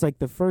 Yeah. Whereas like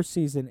the first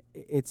season,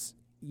 it's,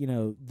 you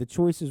know, the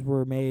choices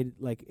were made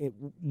like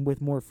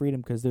with more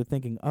freedom because they're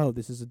thinking, oh,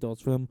 this is Adult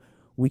Swim,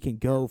 we can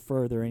go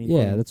further. Anything.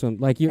 Yeah, that's what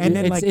like. And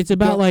then, like, it's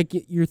about like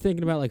you're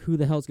thinking about like who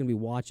the hell's gonna be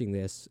watching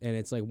this, and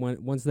it's like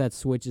once that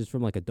switches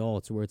from like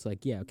adults, where it's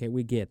like, yeah, okay,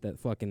 we get that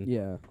fucking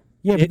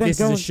but then this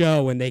is a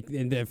show, and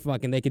they're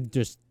fucking they could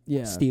just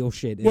steal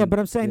shit. Yeah, but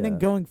I'm saying then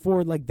going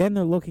forward, like then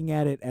they're looking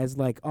at it as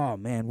like, oh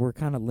man, we're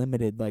kind of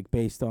limited, like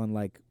based on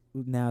like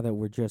now that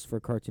we're just for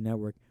Cartoon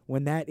Network,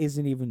 when that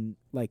isn't even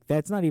like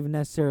that's not even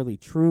necessarily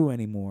true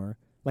anymore.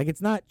 Like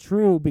it's not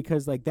true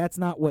because like that's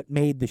not what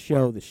made the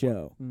show the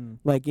show.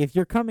 Like if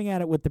you're coming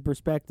at it with the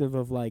perspective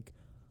of like,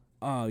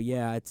 oh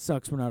yeah, it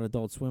sucks we're not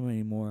Adult Swim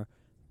anymore,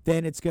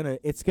 then it's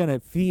gonna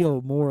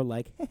feel more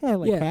like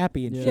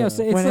happy and shit. Yeah,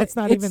 so when it's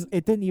not even,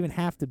 it didn't even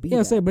have to be.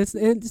 Yeah, but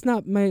it's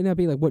not, might not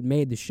be like what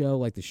made the show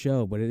like the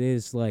show, but it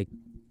is like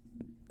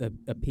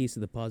a piece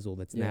of the puzzle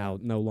that's now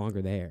no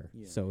longer there.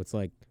 So it's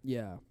like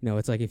no,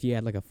 it's like if you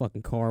had like a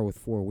fucking car with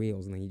 4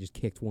 wheels and then you just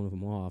kicked one of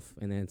them off,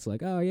 and then it's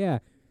like, oh yeah,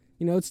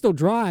 you know, it still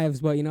drives,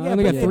 but you know, I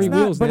only got 3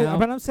 wheels now.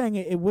 But I'm saying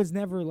it was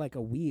never like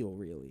a wheel,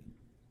 really.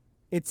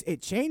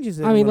 It changes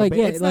it. I mean, like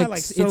bit. It's like not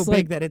like so it's big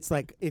like, that it's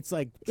like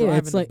driving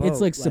it's like the boat.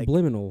 It's like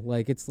subliminal.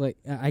 Like it's like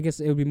I guess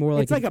it would be more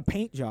like it's like a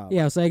paint job.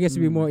 Yeah, so I guess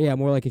it'd be more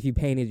like if you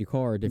painted your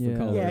car a different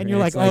color. Yeah, and you're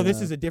like, oh, this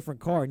is a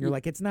different car, and you're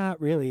like, it's not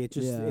really. It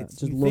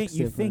just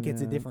you think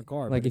it's a different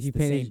car. Like if you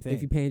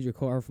painted your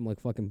car from like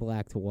fucking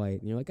black to white,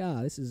 and you're like,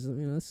 this is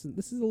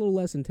this is a little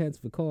less intense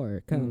of a car.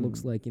 It kind of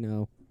looks like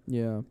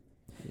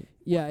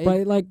Yeah,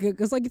 but like,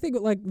 cause like you think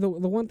like the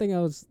one thing I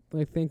was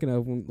like thinking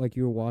of when like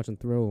you were watching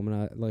through them,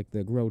 and I like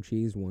the grilled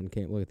cheese one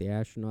came look at the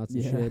astronauts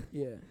and shit.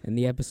 Yeah. And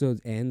the episode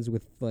ends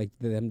with like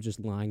them just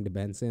lying to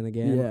Benson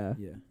again.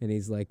 Yeah. And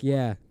he's like,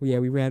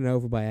 we ran it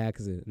over by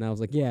accident, and I was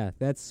like,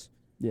 that's.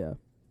 You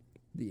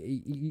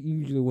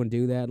usually wouldn't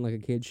do that in like a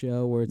kid's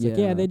show where it's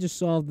like, they just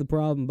solved the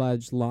problem by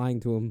just lying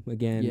to him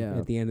again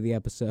at the end of the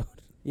episode.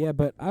 Yeah,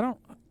 but I don't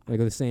like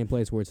the same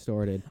place where it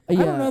started. I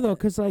don't know though,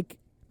 cause like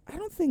I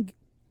don't think.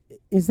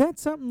 Is that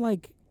something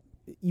like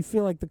you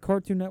feel like the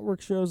Cartoon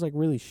Network shows like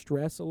really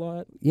stress a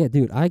lot? Yeah,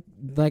 dude. I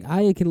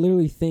can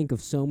literally think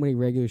of so many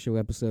regular show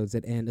episodes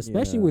that end,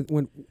 especially with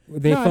when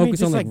they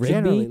focus on like Rigby,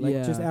 generally,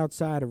 like just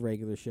outside of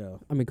regular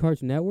show. I mean,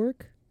 Cartoon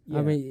Network. Yeah.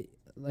 I mean,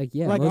 like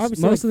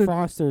obviously most like of the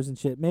Fosters and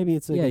shit. Maybe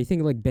it's like you think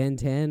of like Ben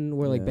 10,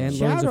 where like Ben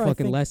learns a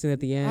fucking lesson at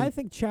the end. I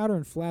think Chowder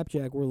and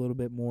Flapjack were a little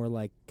bit more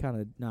like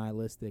kind of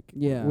nihilistic.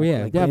 Yeah,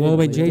 well,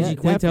 when J.G.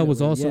 Quintel was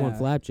also on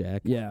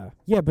Flapjack. Yeah,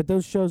 but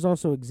those shows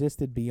also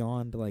existed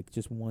beyond like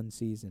just one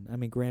season. I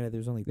mean, granted,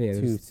 there's only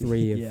 2,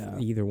 3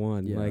 of either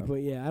one. Yeah. Like, but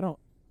I don't.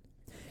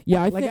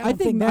 Yeah, I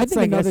think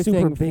another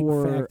thing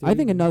for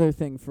another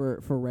thing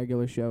for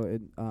regular show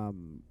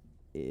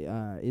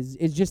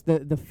is just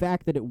the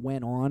fact that it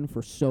went on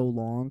for so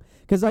long.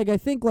 Because like I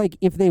think like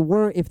if it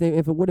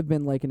would have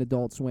been like an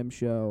Adult Swim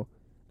show,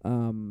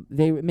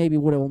 they maybe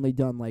would have only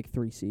done like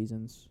 3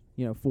 seasons,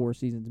 4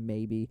 seasons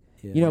maybe,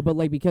 but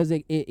like because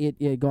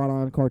it got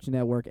on Cartoon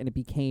Network and it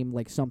became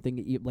like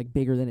something like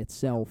bigger than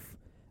itself,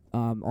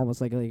 almost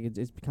like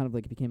it's kind of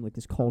like it became like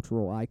this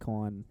cultural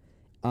icon.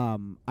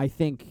 I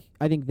think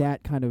that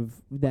kind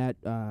of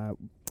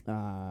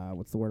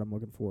what's the word I'm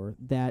looking for?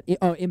 That it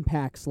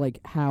impacts like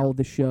how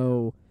the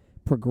show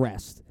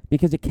progressed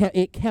because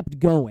it kept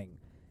going.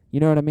 You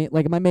know what I mean?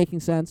 Like, am I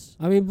making sense?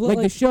 I mean, like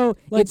the show,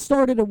 it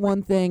started at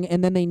one thing,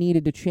 and then they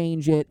needed to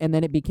change it, and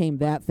then it became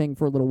that thing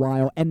for a little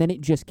while, and then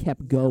it just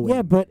kept going.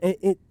 Yeah, but I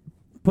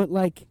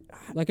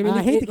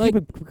hate to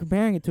keep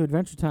comparing it to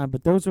Adventure Time,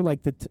 but those are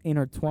like the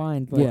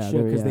intertwined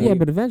shows.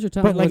 But Adventure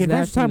Time, but like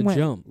Adventure Time went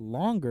jump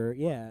longer,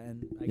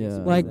 and I guess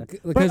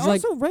but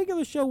also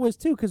regular show was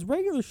too, because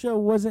regular show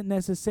wasn't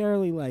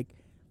necessarily like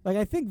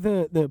I think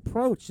the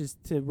approach is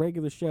to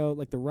regular show,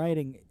 like the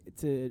writing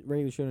to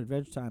regular show and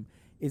Adventure Time,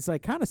 is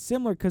like kind of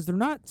similar because they're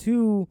not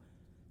too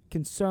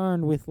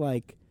concerned with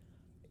like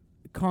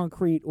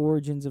concrete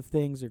origins of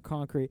things or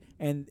concrete,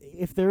 and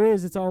if there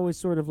is, it's always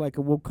sort of like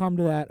we'll come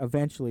to that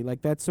eventually.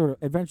 Like that sort of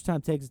Adventure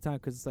Time takes its time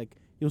because it's like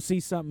you'll see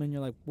something and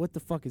you're like, what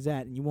the fuck is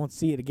that, and you won't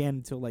see it again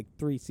until like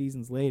 3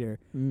 seasons later.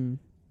 And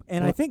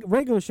I think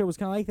regular show was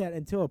kind of like that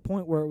until a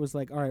point where it was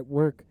like, all right,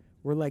 we're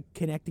we're like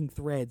connecting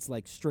threads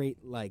like straight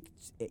like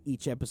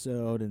each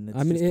episode, and it's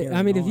I mean,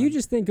 just if you on.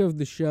 just think of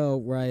the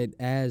show right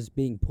as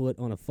being put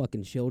on a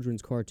fucking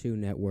children's cartoon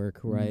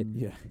network, right,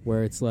 yeah,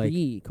 where it's like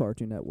the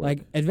Cartoon Network.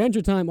 like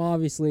Adventure Time,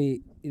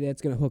 obviously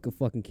that's gonna hook a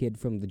fucking kid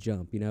from the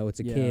jump. You know, it's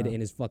a kid Yeah.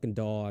 and his fucking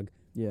dog,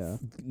 yeah,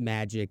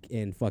 magic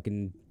and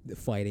fucking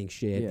fighting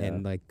shit Yeah.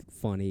 and like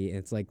funny. And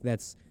it's like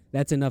that's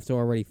enough to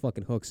already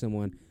fucking hook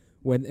someone.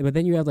 But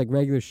then you have like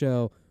regular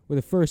show where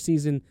the first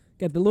season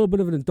got the little bit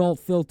of an adult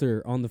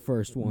filter on the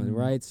first one,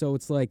 right? So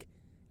it's like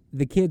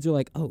the kids are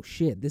like, oh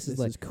shit, this is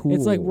like cool.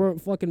 It's like we're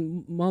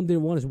fucking mom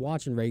didn't want us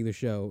watching regular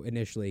show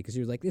initially because she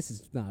was like, this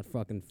is not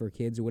fucking for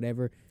kids or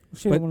whatever.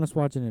 she didn't want us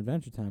watching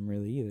Adventure Time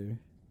really either.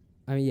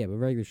 I mean, yeah, but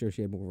regular show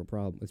she had more of a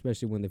problem,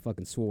 especially when they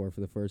fucking swore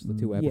for the first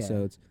two Yeah.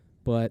 episodes.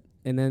 But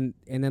and then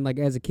like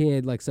as a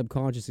kid, like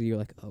subconsciously you're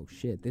like, oh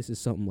shit, this is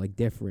something like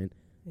different.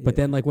 But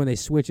then like when they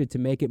switch it to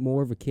make it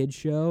more of a kid's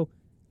show,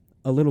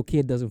 a little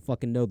kid doesn't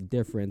fucking know the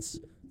difference.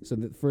 So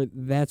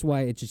that's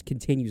why it just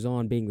continues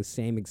on being the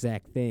same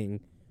exact thing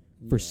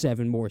for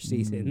 7 more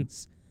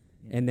seasons.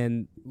 Yeah. And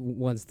then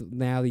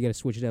now you got to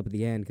switch it up at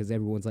the end because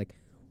everyone's like,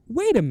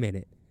 wait a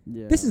minute.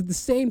 yeah. This is the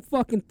same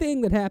fucking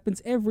thing that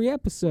happens every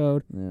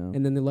episode. yeah.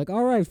 And then they're like,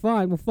 all right,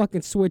 fine, we'll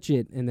fucking switch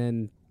it. And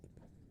then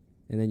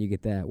you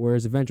get that.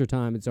 Whereas Adventure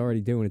Time, it's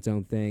already doing its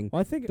own thing. Well,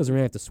 I think It doesn't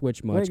really have to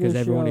switch much because regular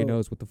everyone show-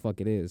 knows what the fuck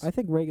it is. I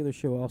think regular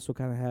show also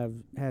kind of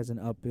has an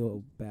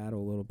uphill battle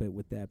a little bit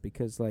with that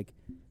because like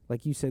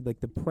you said, like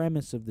the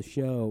premise of the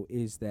show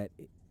is that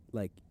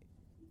like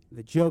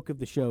the joke of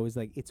the show is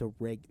like it's a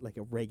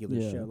regular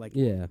Yeah. show, like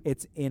yeah.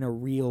 it's in a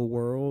real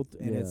world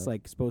and it's Yeah.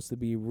 like supposed to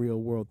be real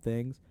world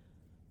things,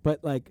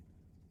 but like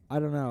I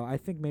don't know, I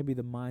think maybe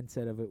the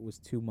mindset of it was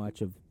too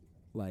much of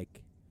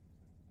like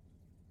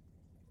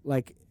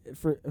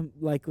for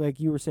like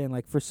you were saying,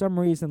 like for some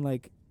reason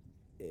like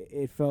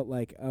it felt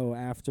like, oh,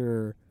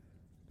 after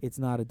it's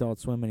not Adult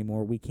Swim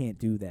anymore, we can't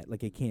do that,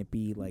 like it can't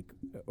be like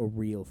a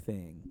real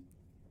thing,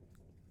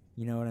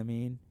 you know what I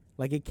mean?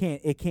 Like it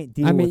can't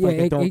deal I mean, with like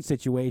yeah, adult it-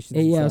 situations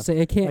and Yeah, stuff. so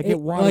it can't. Like it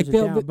waters it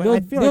down, but I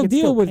feel like it deal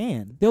still with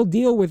can. they'll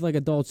deal with like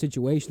adult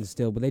situations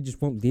still, but they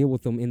just won't deal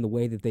with them in the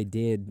way that they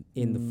did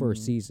in the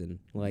first season.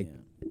 Like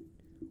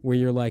where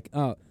you're like,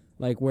 oh,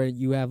 like where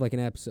you have like an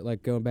episode,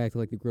 like going back to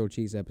like the grilled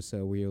cheese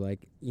episode, where you're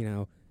like, you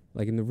know,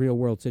 like in the real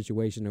world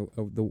situation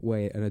of the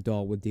way an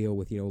adult would deal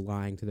with, you know,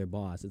 lying to their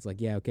boss. It's like,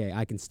 yeah, okay,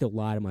 I can still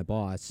lie to my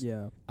boss.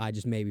 Yeah. I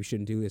just maybe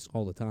shouldn't do this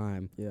all the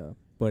time. Yeah.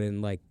 But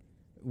in like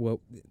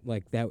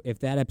that, if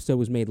that episode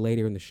was made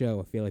later in the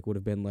show, I feel like would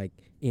have been like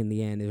in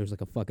the end, there was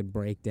like a fucking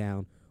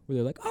breakdown where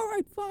they're like, all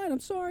right, fine, I'm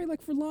sorry,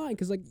 like for lying,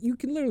 because like you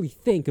can literally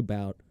think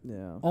about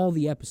Yeah. all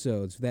the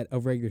episodes that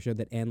of regular show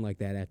that end like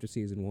that after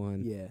season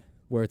 1, Yeah.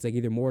 where it's like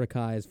either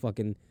Mordecai is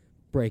fucking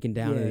breaking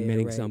down and Yeah,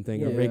 admitting right.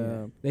 something, Yeah.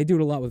 or they do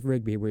it a lot with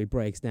Rigby, where he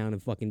breaks down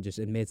and fucking just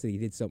admits that he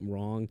did something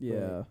wrong.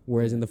 Yeah.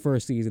 Whereas in the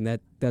first season,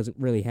 that doesn't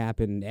really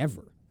happen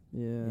ever.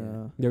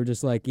 Yeah. They're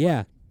just like,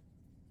 yeah,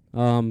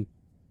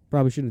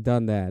 probably shouldn't have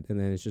done that, and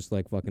then it's just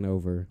like fucking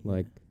over.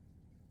 Like,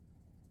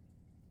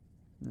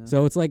 Yeah.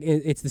 so it's like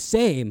it's the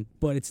same,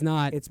 but it's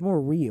not. It's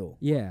more real.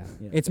 Yeah,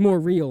 Yeah. it's more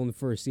real in the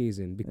first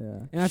season.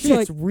 Yeah. And I feel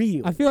like Shit's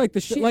real. I feel like the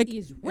show, Shit like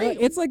is real.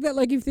 it's like that.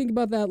 Like if you think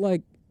about that,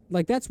 like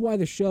that's why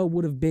the show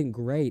would have been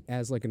great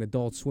as like an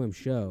Adult Swim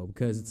show,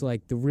 because it's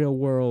like the real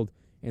world,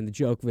 and the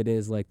joke of it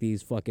is like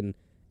these fucking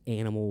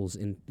animals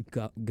and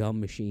gum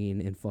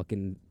machine and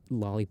fucking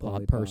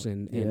lollipop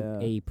person and Yeah.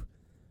 ape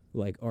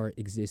like are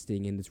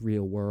existing in this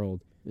real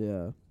world.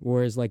 Yeah.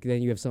 Whereas like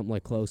then you have something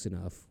like Close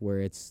Enough,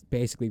 where it's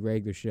basically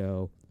regular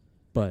show,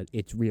 but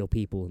it's real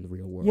people in the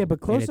real world. Yeah,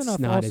 but Close and it's Enough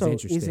not also as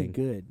interesting. isn't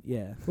good.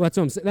 Yeah. Well, that's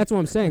what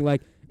I'm saying.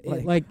 Like,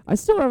 like I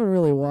still haven't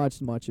really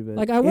watched much of it.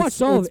 I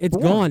watched all of it. It's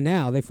boring. gone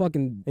now. They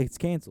fucking It's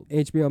canceled.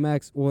 HBO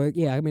Max. Well,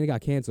 yeah, I mean it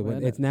got canceled, Well,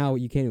 but I it's now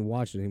you can't even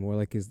watch it anymore.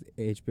 Like, 'cause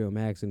HBO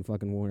Max and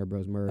fucking Warner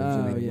Bros. merged,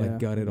 Oh, and they yeah, like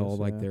gutted I all guess,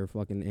 like yeah. their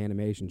fucking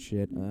animation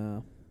shit.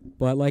 Oh.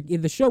 But like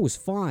the show was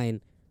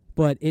fine,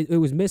 but it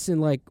was missing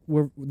like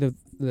where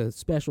the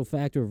special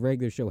factor of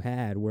regular show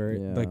had, where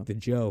Yeah. like the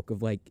joke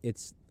of like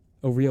it's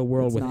a real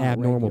world It's with not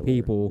abnormal regular.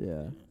 people,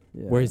 Yeah.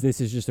 Yeah. whereas this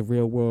is just a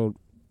real world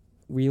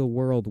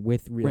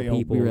with real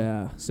people.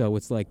 Yeah. So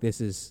it's like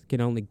this can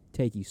only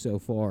take you so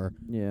far.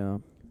 Yeah.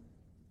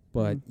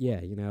 But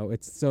yeah, you know,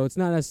 it's not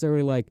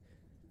necessarily like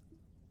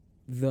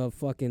the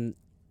fucking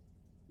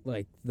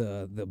like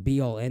the be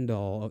all end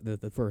all of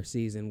the first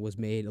season was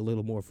made a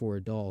little more for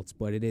adults,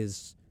 but it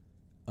is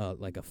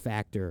like a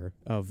factor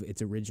of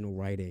its original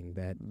writing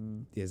that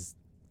is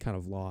kind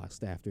of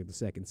lost after the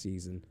second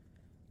season.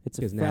 It's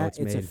a 'Cause now it's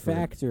a made for-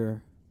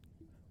 factor,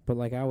 but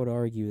like I would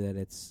argue that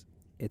it's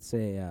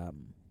a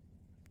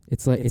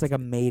It's like it's like a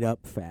made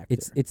up factor.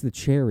 it's the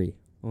cherry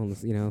on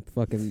the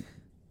fucking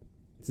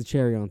it's the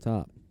cherry on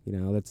top. You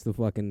know, that's the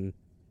fucking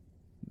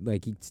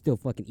like you still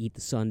fucking eat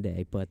the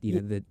sundae, but you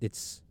know that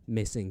it's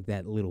missing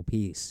that little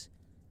piece.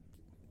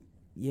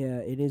 yeah,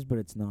 it is, but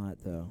it's not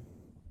though.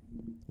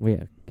 Well,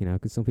 yeah, you know,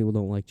 'cause some people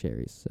don't like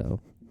cherries, so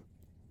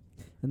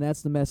And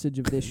that's the message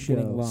of this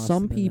Getting show. lost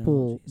Some in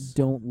people analogies.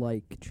 don't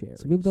like cherries.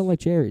 Some people don't like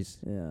cherries.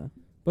 Yeah.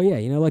 But yeah,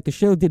 like the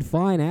show did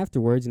fine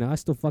afterwards. I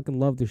still fucking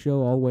love the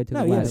show all the way to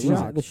No, the yeah, last the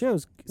season.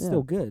 show's Yeah.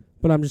 still good.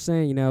 But I'm just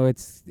saying,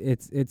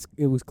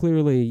 it was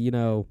clearly,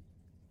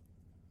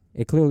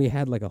 it clearly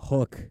had like a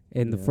hook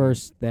in the Yeah.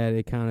 first that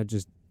it kind of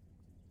just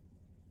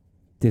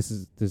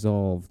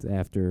dissolved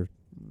after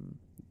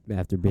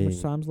How being.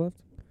 much time's left?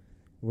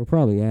 We're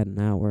probably at an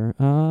hour.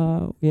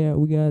 Yeah,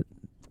 we got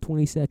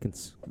 20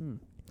 seconds. Hmm.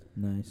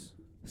 Nice.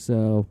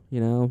 So,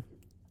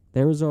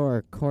 there was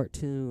our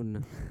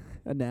cartoon.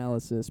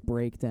 Analysis,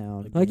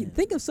 breakdown. Like- Like, Yeah.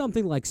 think of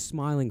something like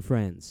Smiling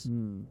Friends.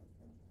 Hmm.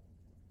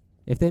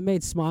 If they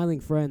made Smiling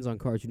Friends on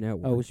Cartoon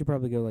Network. Oh, we should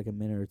probably go like a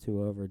minute or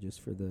two over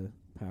just for the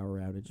power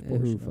outage who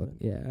portion fuck- of it.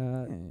 yeah,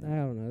 Yeah. I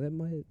don't know. That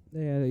might.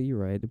 Yeah, you're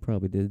right. It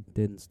probably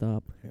didn't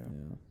stop. Yeah.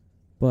 Yeah.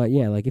 But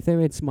yeah, like if they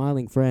made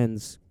Smiling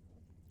Friends,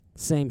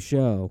 same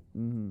show,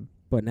 Mm-hmm.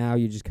 but now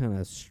you just kind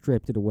of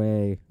stripped it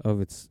away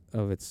of its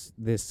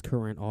this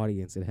current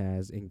audience it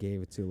has and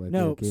gave it to like No,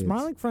 little kids.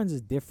 Smiling Friends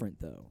is different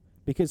though.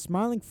 Because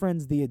Smiling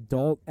Friends, the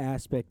adult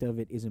aspect of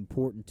it is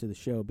important to the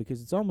show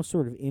because it's almost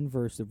sort of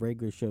inverse of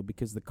regular show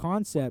because the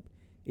concept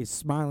is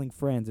Smiling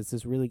Friends. It's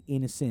this really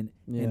innocent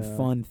and Yeah.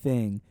 fun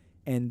thing.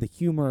 And the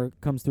humor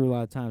comes through a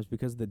lot of times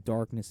because of the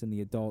darkness and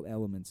the adult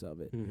elements of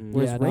it. Mhm.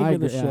 Whereas Yeah, no, I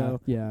regular agree. show,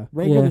 Yeah.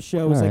 regular Yeah,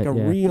 show is like a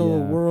alright, yeah. real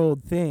Yeah.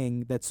 world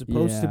thing that's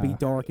supposed to be Yeah.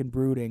 dark and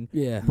brooding.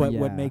 Yeah, But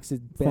what Yeah. makes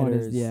it Fun better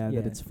is, is that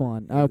it's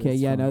fun. Yeah, Okay,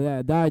 it's yeah, no,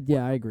 fun. that,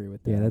 yeah, I agree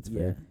with that. yeah, that's Yeah.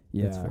 fair.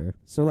 yeah. That's fair.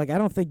 So like I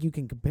don't think you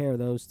can compare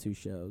those two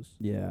shows.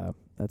 Yeah,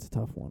 that's a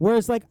tough one.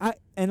 Whereas like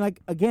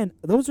again,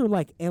 those are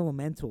like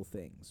elemental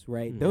things,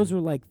 right? Mhm. Those are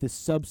like the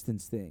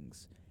substance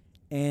things.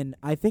 And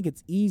I think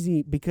it's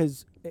easy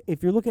because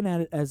if you're looking at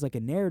it as like a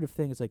narrative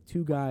thing, it's like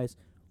two guys,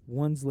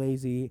 one's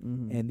lazy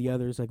Mhm. and the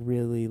other's like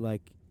really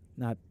like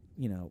not,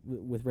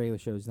 with regular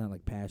shows not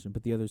like passionate,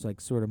 but the other's like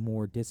sort of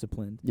more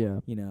disciplined, Yeah.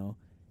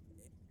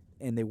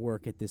 and they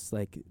work at this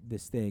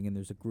thing and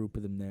there's a group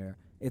of them there.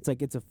 It's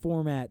like it's a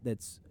format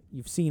that's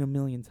you've seen a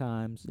million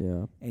times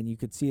Yeah. and you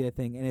could see that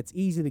thing and it's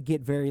easy to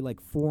get very like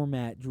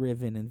format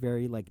driven and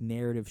very like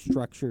narrative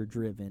structure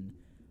driven.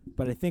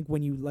 But I think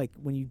when you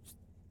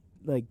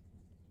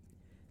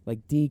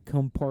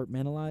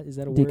decompartmentalize, is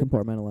that a word?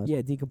 Decompartmentalize.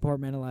 Yeah,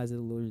 decompartmentalize it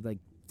a little, like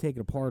take it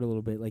apart a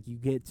little bit, like you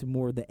get to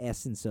more the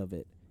essence of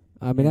it.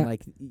 I mean, And,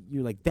 like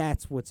you're like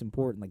that's what's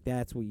important, like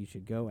that's what you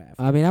should go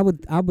after. I mean, I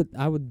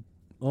would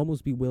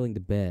almost be willing to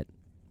bet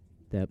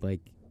that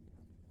like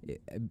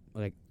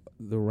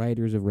the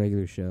writers of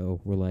regular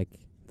show were like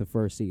the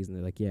first season.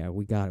 They're like, yeah,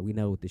 we got it. We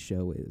know what the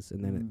show is,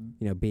 and then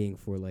Mhm. being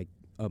for like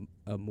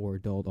a more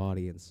adult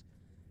audience,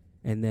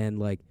 and then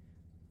like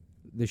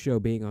the show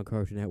being on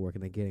Cartoon Network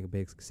and then getting a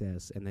big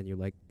success, and then you're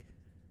like,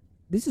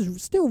 this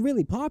is still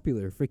really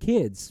popular for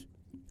kids.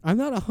 I'm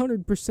not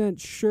 100%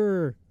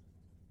 sure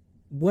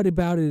what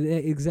about it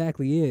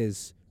exactly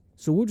is,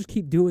 so we'll just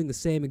keep doing the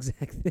same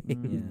exact thing.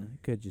 Mm. Yeah,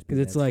 it could just be 'Cause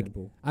it's that like-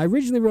 simple. I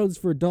originally wrote this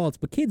for adults,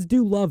 but kids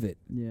do love it.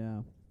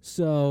 Yeah.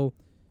 So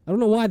I don't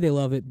know why they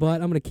love it,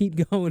 but I'm gonna keep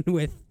going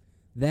with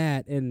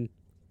that, and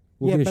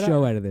we'll Yeah, get but a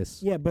show out of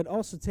this. Yeah, but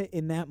also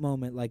in that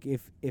moment, like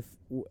if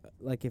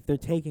they're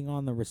taking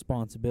on the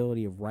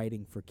responsibility of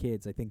writing for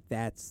kids, I think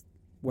that's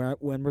where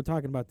when we're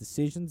talking about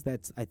decisions,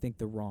 that's I think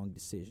the wrong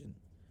decision.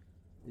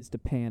 Is to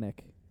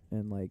panic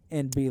and like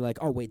And be like,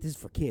 oh wait, this is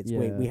for kids.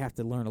 Wait, Yeah. we have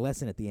to learn a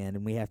lesson at the end,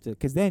 and we have to,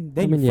 because then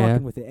I you're mean, yeah.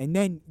 fucking with it, and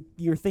then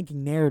you're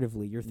thinking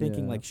narratively, you're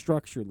thinking Yeah. like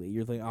structurally,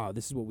 you're like, oh,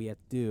 this is what we have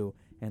to do,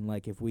 and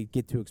like if we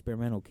get too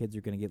experimental, kids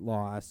are gonna get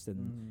lost,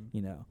 and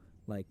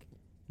like.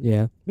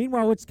 Yeah.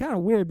 Meanwhile, it's kind of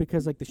weird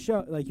because like the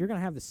show, like you're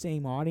gonna have the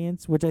same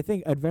audience, which I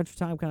think Adventure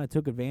Time kind of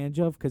took advantage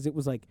of because it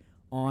was like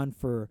on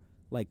for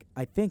like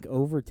I think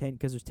over 10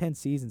 because there's 10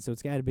 seasons, so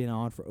it's got to been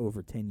on for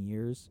over 10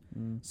 years.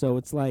 So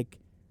it's like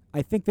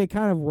I think they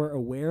kind of were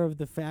aware of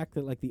the fact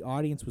that like the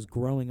audience was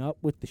growing up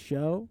with the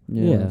show,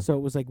 Yeah. so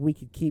it was like we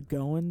could keep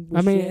going. With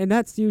I mean, shit. and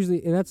that's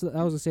usually, and that's,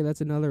 I was gonna say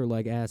that's another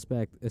like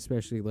aspect,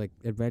 especially like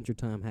Adventure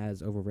Time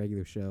has over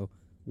regular show,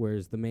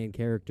 whereas the main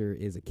character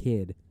is a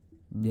kid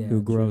Yeah, who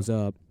true. grows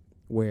up,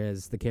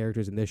 whereas the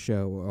characters in this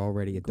show are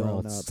already Grown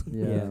adults. up.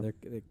 yeah, Yeah.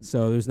 they're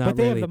So there's not but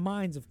they really. have the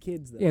minds of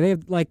kids though. Yeah, they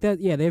have like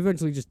that. Yeah, they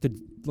eventually just did,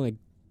 like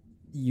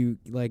you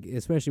like,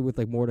 especially with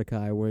like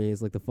Mordecai, where he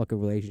has like the fucking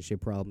relationship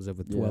problems of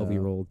a Yeah.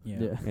 12-year-old.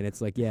 Yeah. And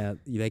it's like, yeah,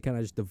 they kind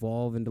of just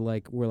devolve into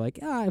like, we're like,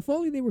 if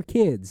only they were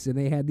kids and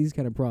they had these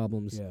kind of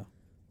problems. Yeah.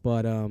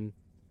 But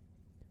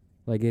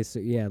like it's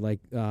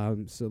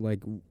so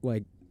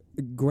like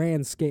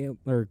grand scale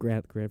or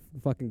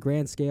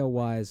grand scale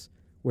wise,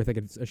 with like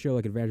a show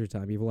like Adventure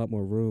Time, you have a lot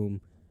more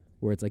room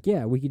where it's like,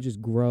 yeah, we could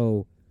just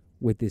grow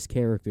with this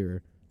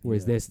character.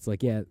 Whereas Yeah. this, it's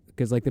like, yeah,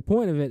 because like the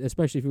point of it,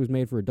 especially if it was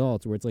made for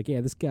adults, where it's like, yeah,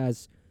 this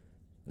guy's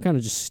kind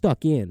of just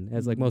stuck in,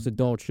 as like most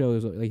adult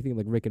shows, like you think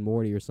like Rick and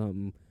Morty or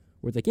something,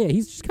 where it's like, yeah,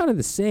 he's just kind of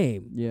the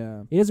same.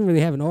 Yeah. He doesn't really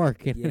have an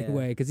arc in any Yeah.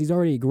 way because he's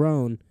already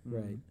grown.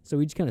 Right. So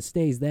he just kind of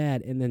stays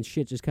that, and then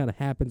shit just kind of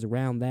happens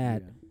around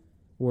that. Yeah.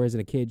 Whereas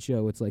in a kid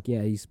show, it's like,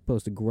 yeah, he's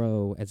supposed to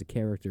grow as a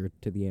character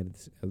to the end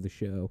of the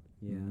show.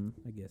 Yeah, Mhm.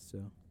 I guess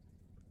so.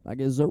 I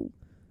guess so.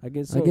 I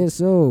guess so. I guess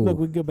so. Look,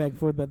 we can go back and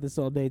forth about this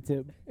all day,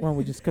 too. Why don't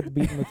we just cut the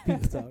beat and let the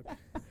people talk?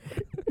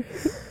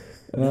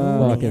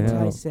 Fucking hell.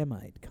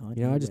 Anti-Semite. Kanye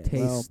You know, I just West.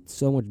 taste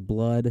so much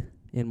blood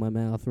in my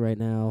mouth right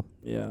now.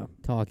 Yeah.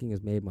 Talking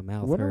has made my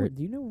mouth What hurt.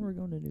 do you know when we're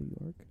going to New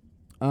York?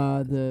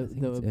 The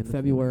think it's end of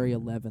February February.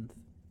 11th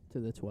to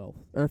the 12th,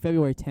 or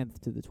February 10th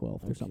to the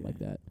 12th, or something like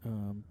Okay.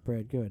 that.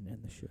 Brad, go ahead and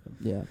end the show.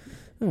 Yeah.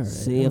 All right,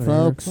 See you, whatever.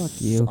 folks,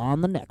 Fuck you.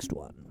 on the next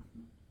one.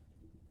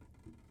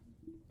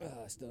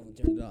 I still haven't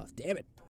turned it off. Damn it.